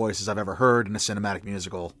beautiful voices I've ever heard in a cinematic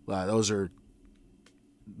musical. Those are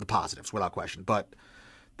the positives, without question. But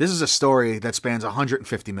this is a story that spans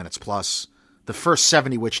 150 minutes plus, the first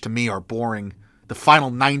 70 which to me are boring, the final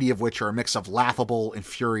 90 of which are a mix of laughable,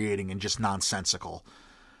 infuriating, and just nonsensical.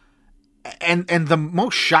 And the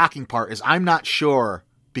most shocking part is I'm not sure,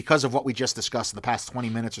 because of what we just discussed in the past 20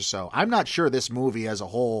 minutes or so, I'm not sure this movie as a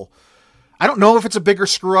whole, I don't know if it's a bigger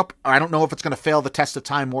screw-up, or I don't know if it's going to fail the test of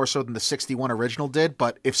time more so than the 61 original did,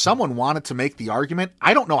 but if someone wanted to make the argument,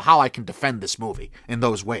 I don't know how I can defend this movie in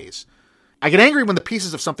those ways. I get angry when the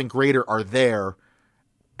pieces of something greater are there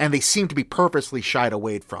and they seem to be purposely shied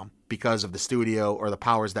away from because of the studio or the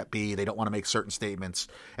powers that be. They don't want to make certain statements.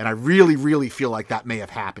 And I really, really feel like that may have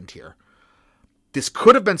happened here. This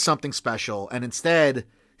could have been something special. And instead,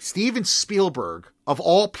 Steven Spielberg, of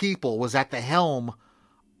all people, was at the helm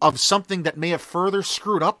of something that may have further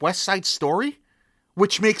screwed up West Side Story,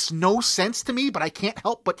 which makes no sense to me, but I can't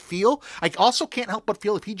help but feel. I also can't help but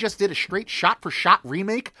feel if he just did a straight shot-for-shot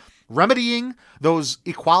remake remedying those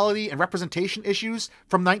equality and representation issues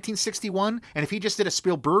from 1961, and if he just did a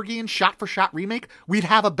Spielbergian shot-for-shot remake, we'd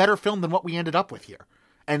have a better film than what we ended up with here.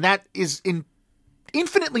 And that is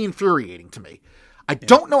infinitely infuriating to me. I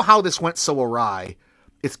don't know how this went so awry.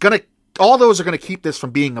 All those are going to keep this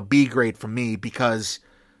from being a B grade for me because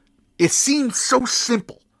it seems so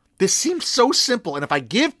simple. This seems so simple, and if I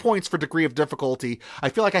give points for degree of difficulty, I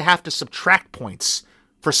feel like I have to subtract points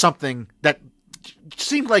for something that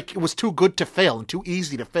seemed like it was too good to fail and too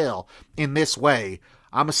easy to fail in this way.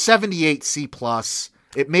 I'm a 78 C+.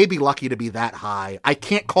 It may be lucky to be that high. I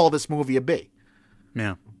can't call this movie a B.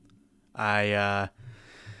 Yeah.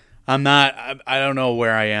 I'm not, I don't know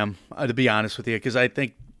where I am, to be honest with you, because I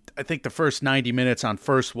think the first 90 minutes on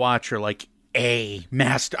first watch are like a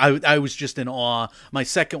master. I was just in awe. My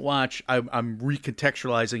second watch, I'm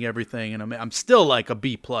recontextualizing everything, and I'm still like a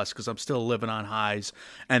B+ because I'm still living on highs.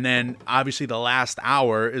 And then obviously the last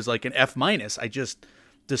hour is like an F-. I just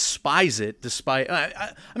despise it.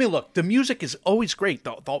 I mean, look, the music is always great.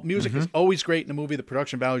 The music is always great in the movie. The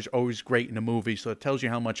production value is always great in the movie. So it tells you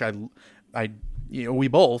how much we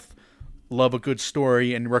both love a good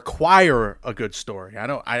story and require a good story.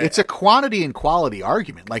 It's a quantity and quality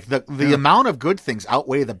argument. Like the amount of good things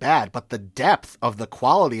outweigh the bad, but the depth of the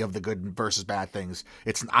quality of the good versus bad things,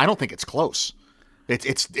 I don't think it's close.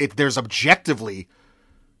 There's objectively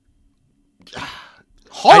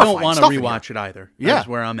horrifying. I don't want to rewatch it either. Yeah. That's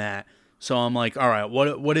where I'm at. So I'm like, all right,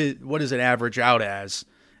 what does it average out as?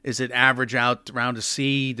 Is it average out around a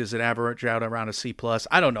C? Does it average out around a C plus?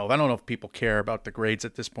 I don't know. I don't know if people care about the grades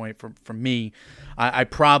at this point. For me, I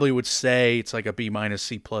probably would say it's like a B minus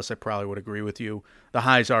C plus. I probably would agree with you. The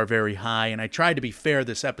highs are very high, and I tried to be fair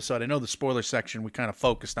this episode. I know the spoiler section we kind of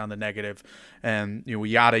focused on the negative, and we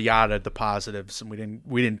yada the positives, and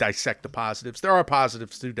we didn't dissect the positives. There are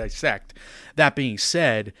positives to dissect. That being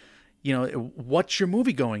said, what's your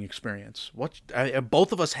movie going experience?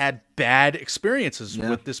 Both of us had bad experiences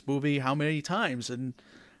with this movie. How many times? And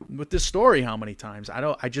with this story, how many times?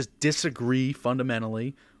 I just disagree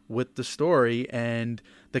fundamentally with the story, and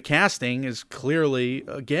the casting is clearly,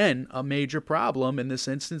 again, a major problem in this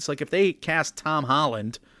instance. Like, if they cast Tom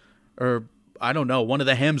Holland, or I don't know, one of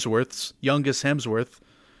the Hemsworths, youngest Hemsworth,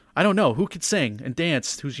 I don't know who could sing and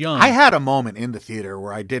dance, who's young. I had a moment in the theater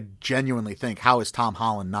where I did genuinely think, how is Tom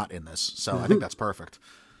Holland not in this? So I think that's perfect.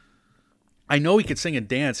 I know he could sing and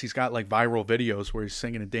dance. He's got like viral videos where he's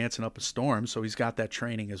singing and dancing up a storm, so he's got that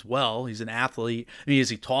training as well. He's an athlete. I mean, is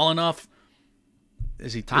he tall enough?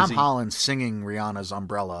 Tom Holland singing Rihanna's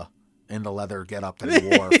Umbrella in the leather getup that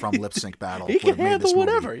he wore from Lip Sync Battle? He can handle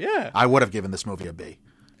whatever. Yeah, I would have given this movie a B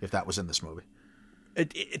if that was in this movie.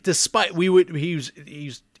 Despite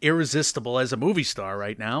he's irresistible as a movie star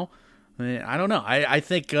right now. I don't know. I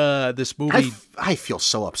think this movie. I feel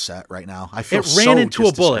so upset right now. I feel it ran into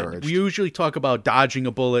a bullet. Discouraged. We usually talk about dodging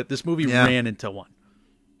a bullet. This movie ran into one.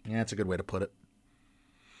 Yeah, that's a good way to put it.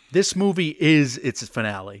 This movie is its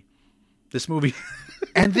finale. This movie.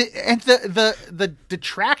 And the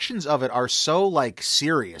detractions of it are so like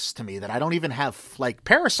serious to me that I don't even have like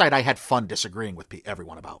Parasite. I had fun disagreeing with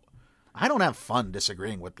everyone about. I don't have fun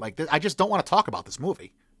disagreeing with I just don't want to talk about this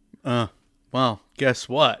movie. Well, guess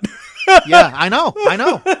what? Yeah, I know.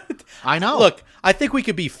 Look, I think we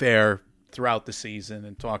could be fair throughout the season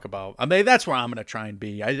and talk about. I mean, that's where I'm going to try and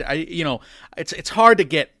be. It's hard to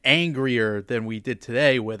get angrier than we did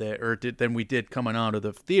today with it, or than we did coming out of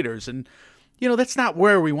the theaters, and that's not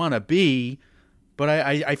where we want to be. But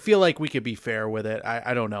I feel like we could be fair with it.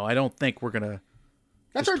 I don't know. I don't think we're gonna.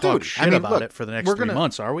 That's just our talk duty. shit about it for the next 3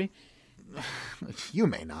 months, are we? You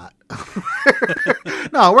may not.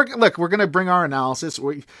 No, we're going to bring our analysis.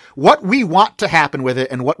 What we want to happen with it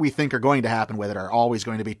and what we think are going to happen with it are always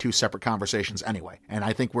going to be two separate conversations anyway. And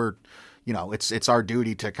I think it's our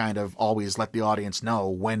duty to kind of always let the audience know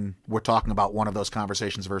when we're talking about one of those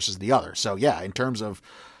conversations versus the other. So yeah, in terms of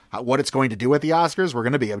what it's going to do at the Oscars, we're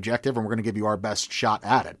going to be objective and we're going to give you our best shot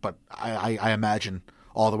at it. But I imagine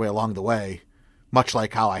all the way along the way, much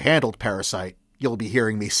like how I handled Parasite, you'll be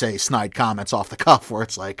hearing me say snide comments off the cuff where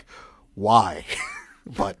it's like, why?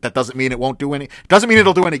 But that doesn't mean it won't do any. Doesn't mean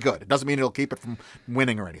it'll do any good. It doesn't mean it'll keep it from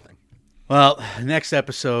winning or anything. Well, next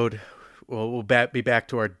episode, we'll be back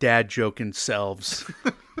to our dad joking selves,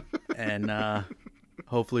 and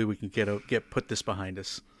hopefully we can put this behind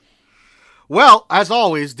us. Well, as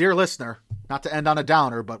always, dear listener, not to end on a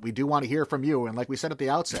downer, but we do want to hear from you. And like we said at the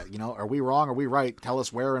outset, are we wrong? Are we right? Tell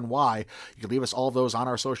us where and why. You can leave us all of those on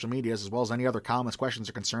our social medias, as well as any other comments, questions,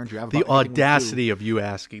 or concerns you have. The audacity of you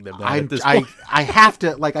asking them that at this point. I have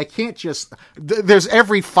to, I can't just, there's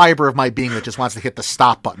every fiber of my being that just wants to hit the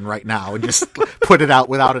stop button right now and just put it out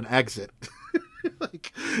without an exit.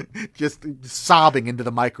 Just sobbing into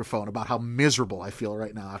the microphone about how miserable I feel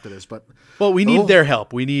right now after this. But we need their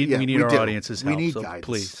help. We need our audience's help. We need so guidance,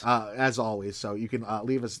 please, as always. So you can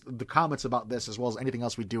leave us the comments about this as well as anything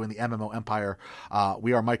else we do in the MMO empire.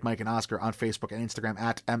 We are Mike, and Oscar on Facebook and Instagram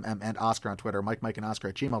at and Oscar on Twitter. Mike, and Oscar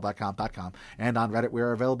at gmail.com, and on Reddit. We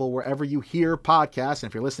are available wherever you hear podcasts. And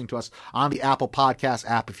if you're listening to us on the Apple Podcast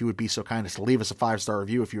app, if you would be so kind as to leave us a 5-star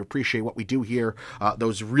review, if you appreciate what we do here,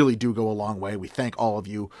 those really do go a long way. We thank all of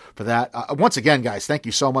you for that. Once again, guys, thank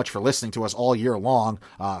you so much for listening to us all year long.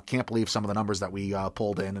 Can't believe some of the numbers that we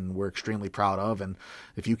pulled in, and we're extremely proud of. And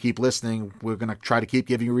if you keep listening, we're going to try to keep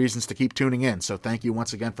giving you reasons to keep tuning in. So thank you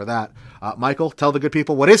once again for that. Michael, tell the good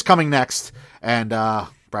people what is coming next. And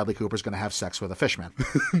Bradley Cooper's going to have sex with a fish man.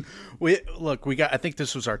 I think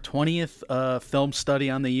this was our 20th film study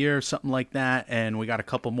on the year, something like that. And we got a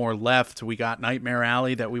couple more left. We got Nightmare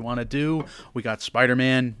Alley that we want to do. We got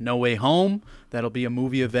Spider-Man No Way Home. That'll be a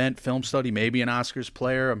movie event, film study, maybe an Oscars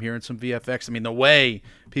player. I'm hearing some VFX. I mean, the way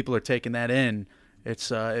people are taking that in, it's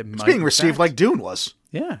being received like Dune was.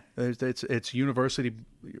 Yeah, it's universally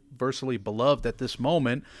beloved at this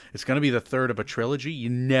moment. It's going to be the third of a trilogy.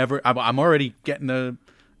 I'm already getting the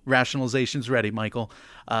rationalizations ready, Michael,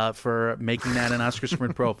 for making that an Oscar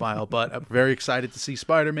sprint profile. But I'm very excited to see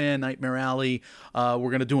Spider-Man, Nightmare Alley. We're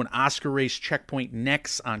going to do an Oscar race checkpoint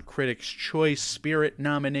next on Critics' Choice Spirit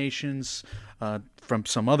nominations from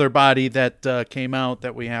some other body that came out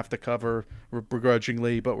that we have to cover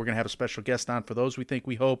begrudgingly, but we're going to have a special guest on for those,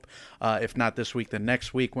 we hope. If not this week, then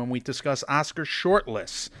next week when we discuss Oscar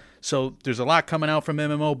shortlists. So there's a lot coming out from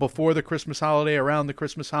MMO before the Christmas holiday, around the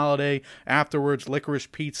Christmas holiday, afterwards,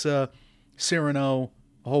 Licorice Pizza, Cyrano,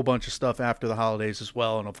 a whole bunch of stuff after the holidays as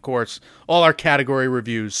well. And, of course, all our category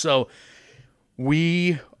reviews. So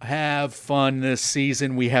we have fun this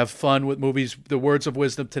season. We have fun with movies. The words of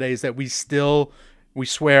wisdom today is that we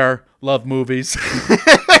swear, love movies.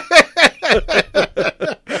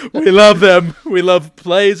 We love them. We love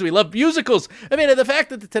plays. We love musicals. I mean, the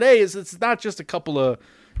fact that today is it's not just a couple of,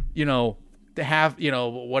 whatever,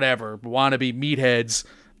 wannabe meatheads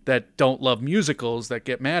that don't love musicals that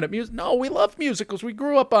get mad at music. No, we love musicals. We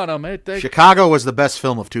grew up on them. Chicago was the best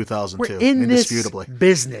film of 2002, we're in indisputably. This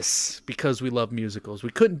business because we love musicals. We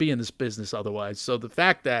couldn't be in this business otherwise. So the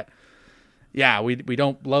fact that, we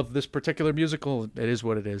don't love this particular musical, it is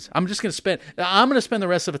what it is. I'm going to spend the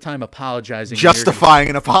rest of the time apologizing. Justifying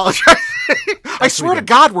and apologizing. I swear to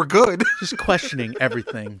God, we're good. Just questioning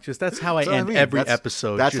everything. That's how I end every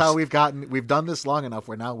episode. That's how we've done this long enough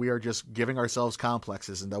where now we are just giving ourselves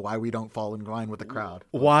complexes and why we don't fall in line with the crowd.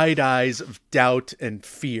 Wide eyes of doubt and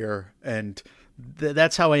fear. And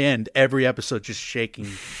that's how I end every episode, just shaking.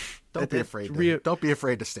 Don't be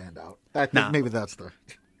afraid to stand out. Maybe that's the...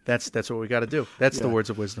 That's what we got to do. That's the words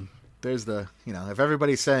of wisdom. There's if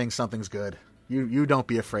everybody's saying something's good, you don't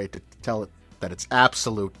be afraid to tell it that it's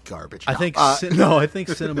absolute garbage. I think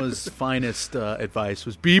cinema's finest advice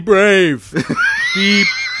was be brave. Be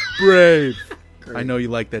brave. Great. I know you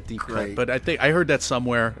like that deep cut, but I heard that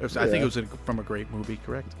somewhere. I think it was from a great movie,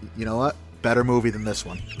 correct? You know what? Better movie than this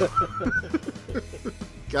one.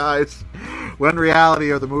 Guys, when reality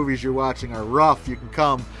or the movies you're watching are rough, you can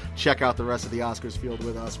come check out the rest of the Oscars field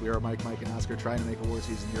with us. We are Mike, and Oscar, trying to make award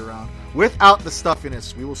season year-round without the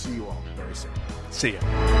stuffiness. We will see you all very soon. See ya.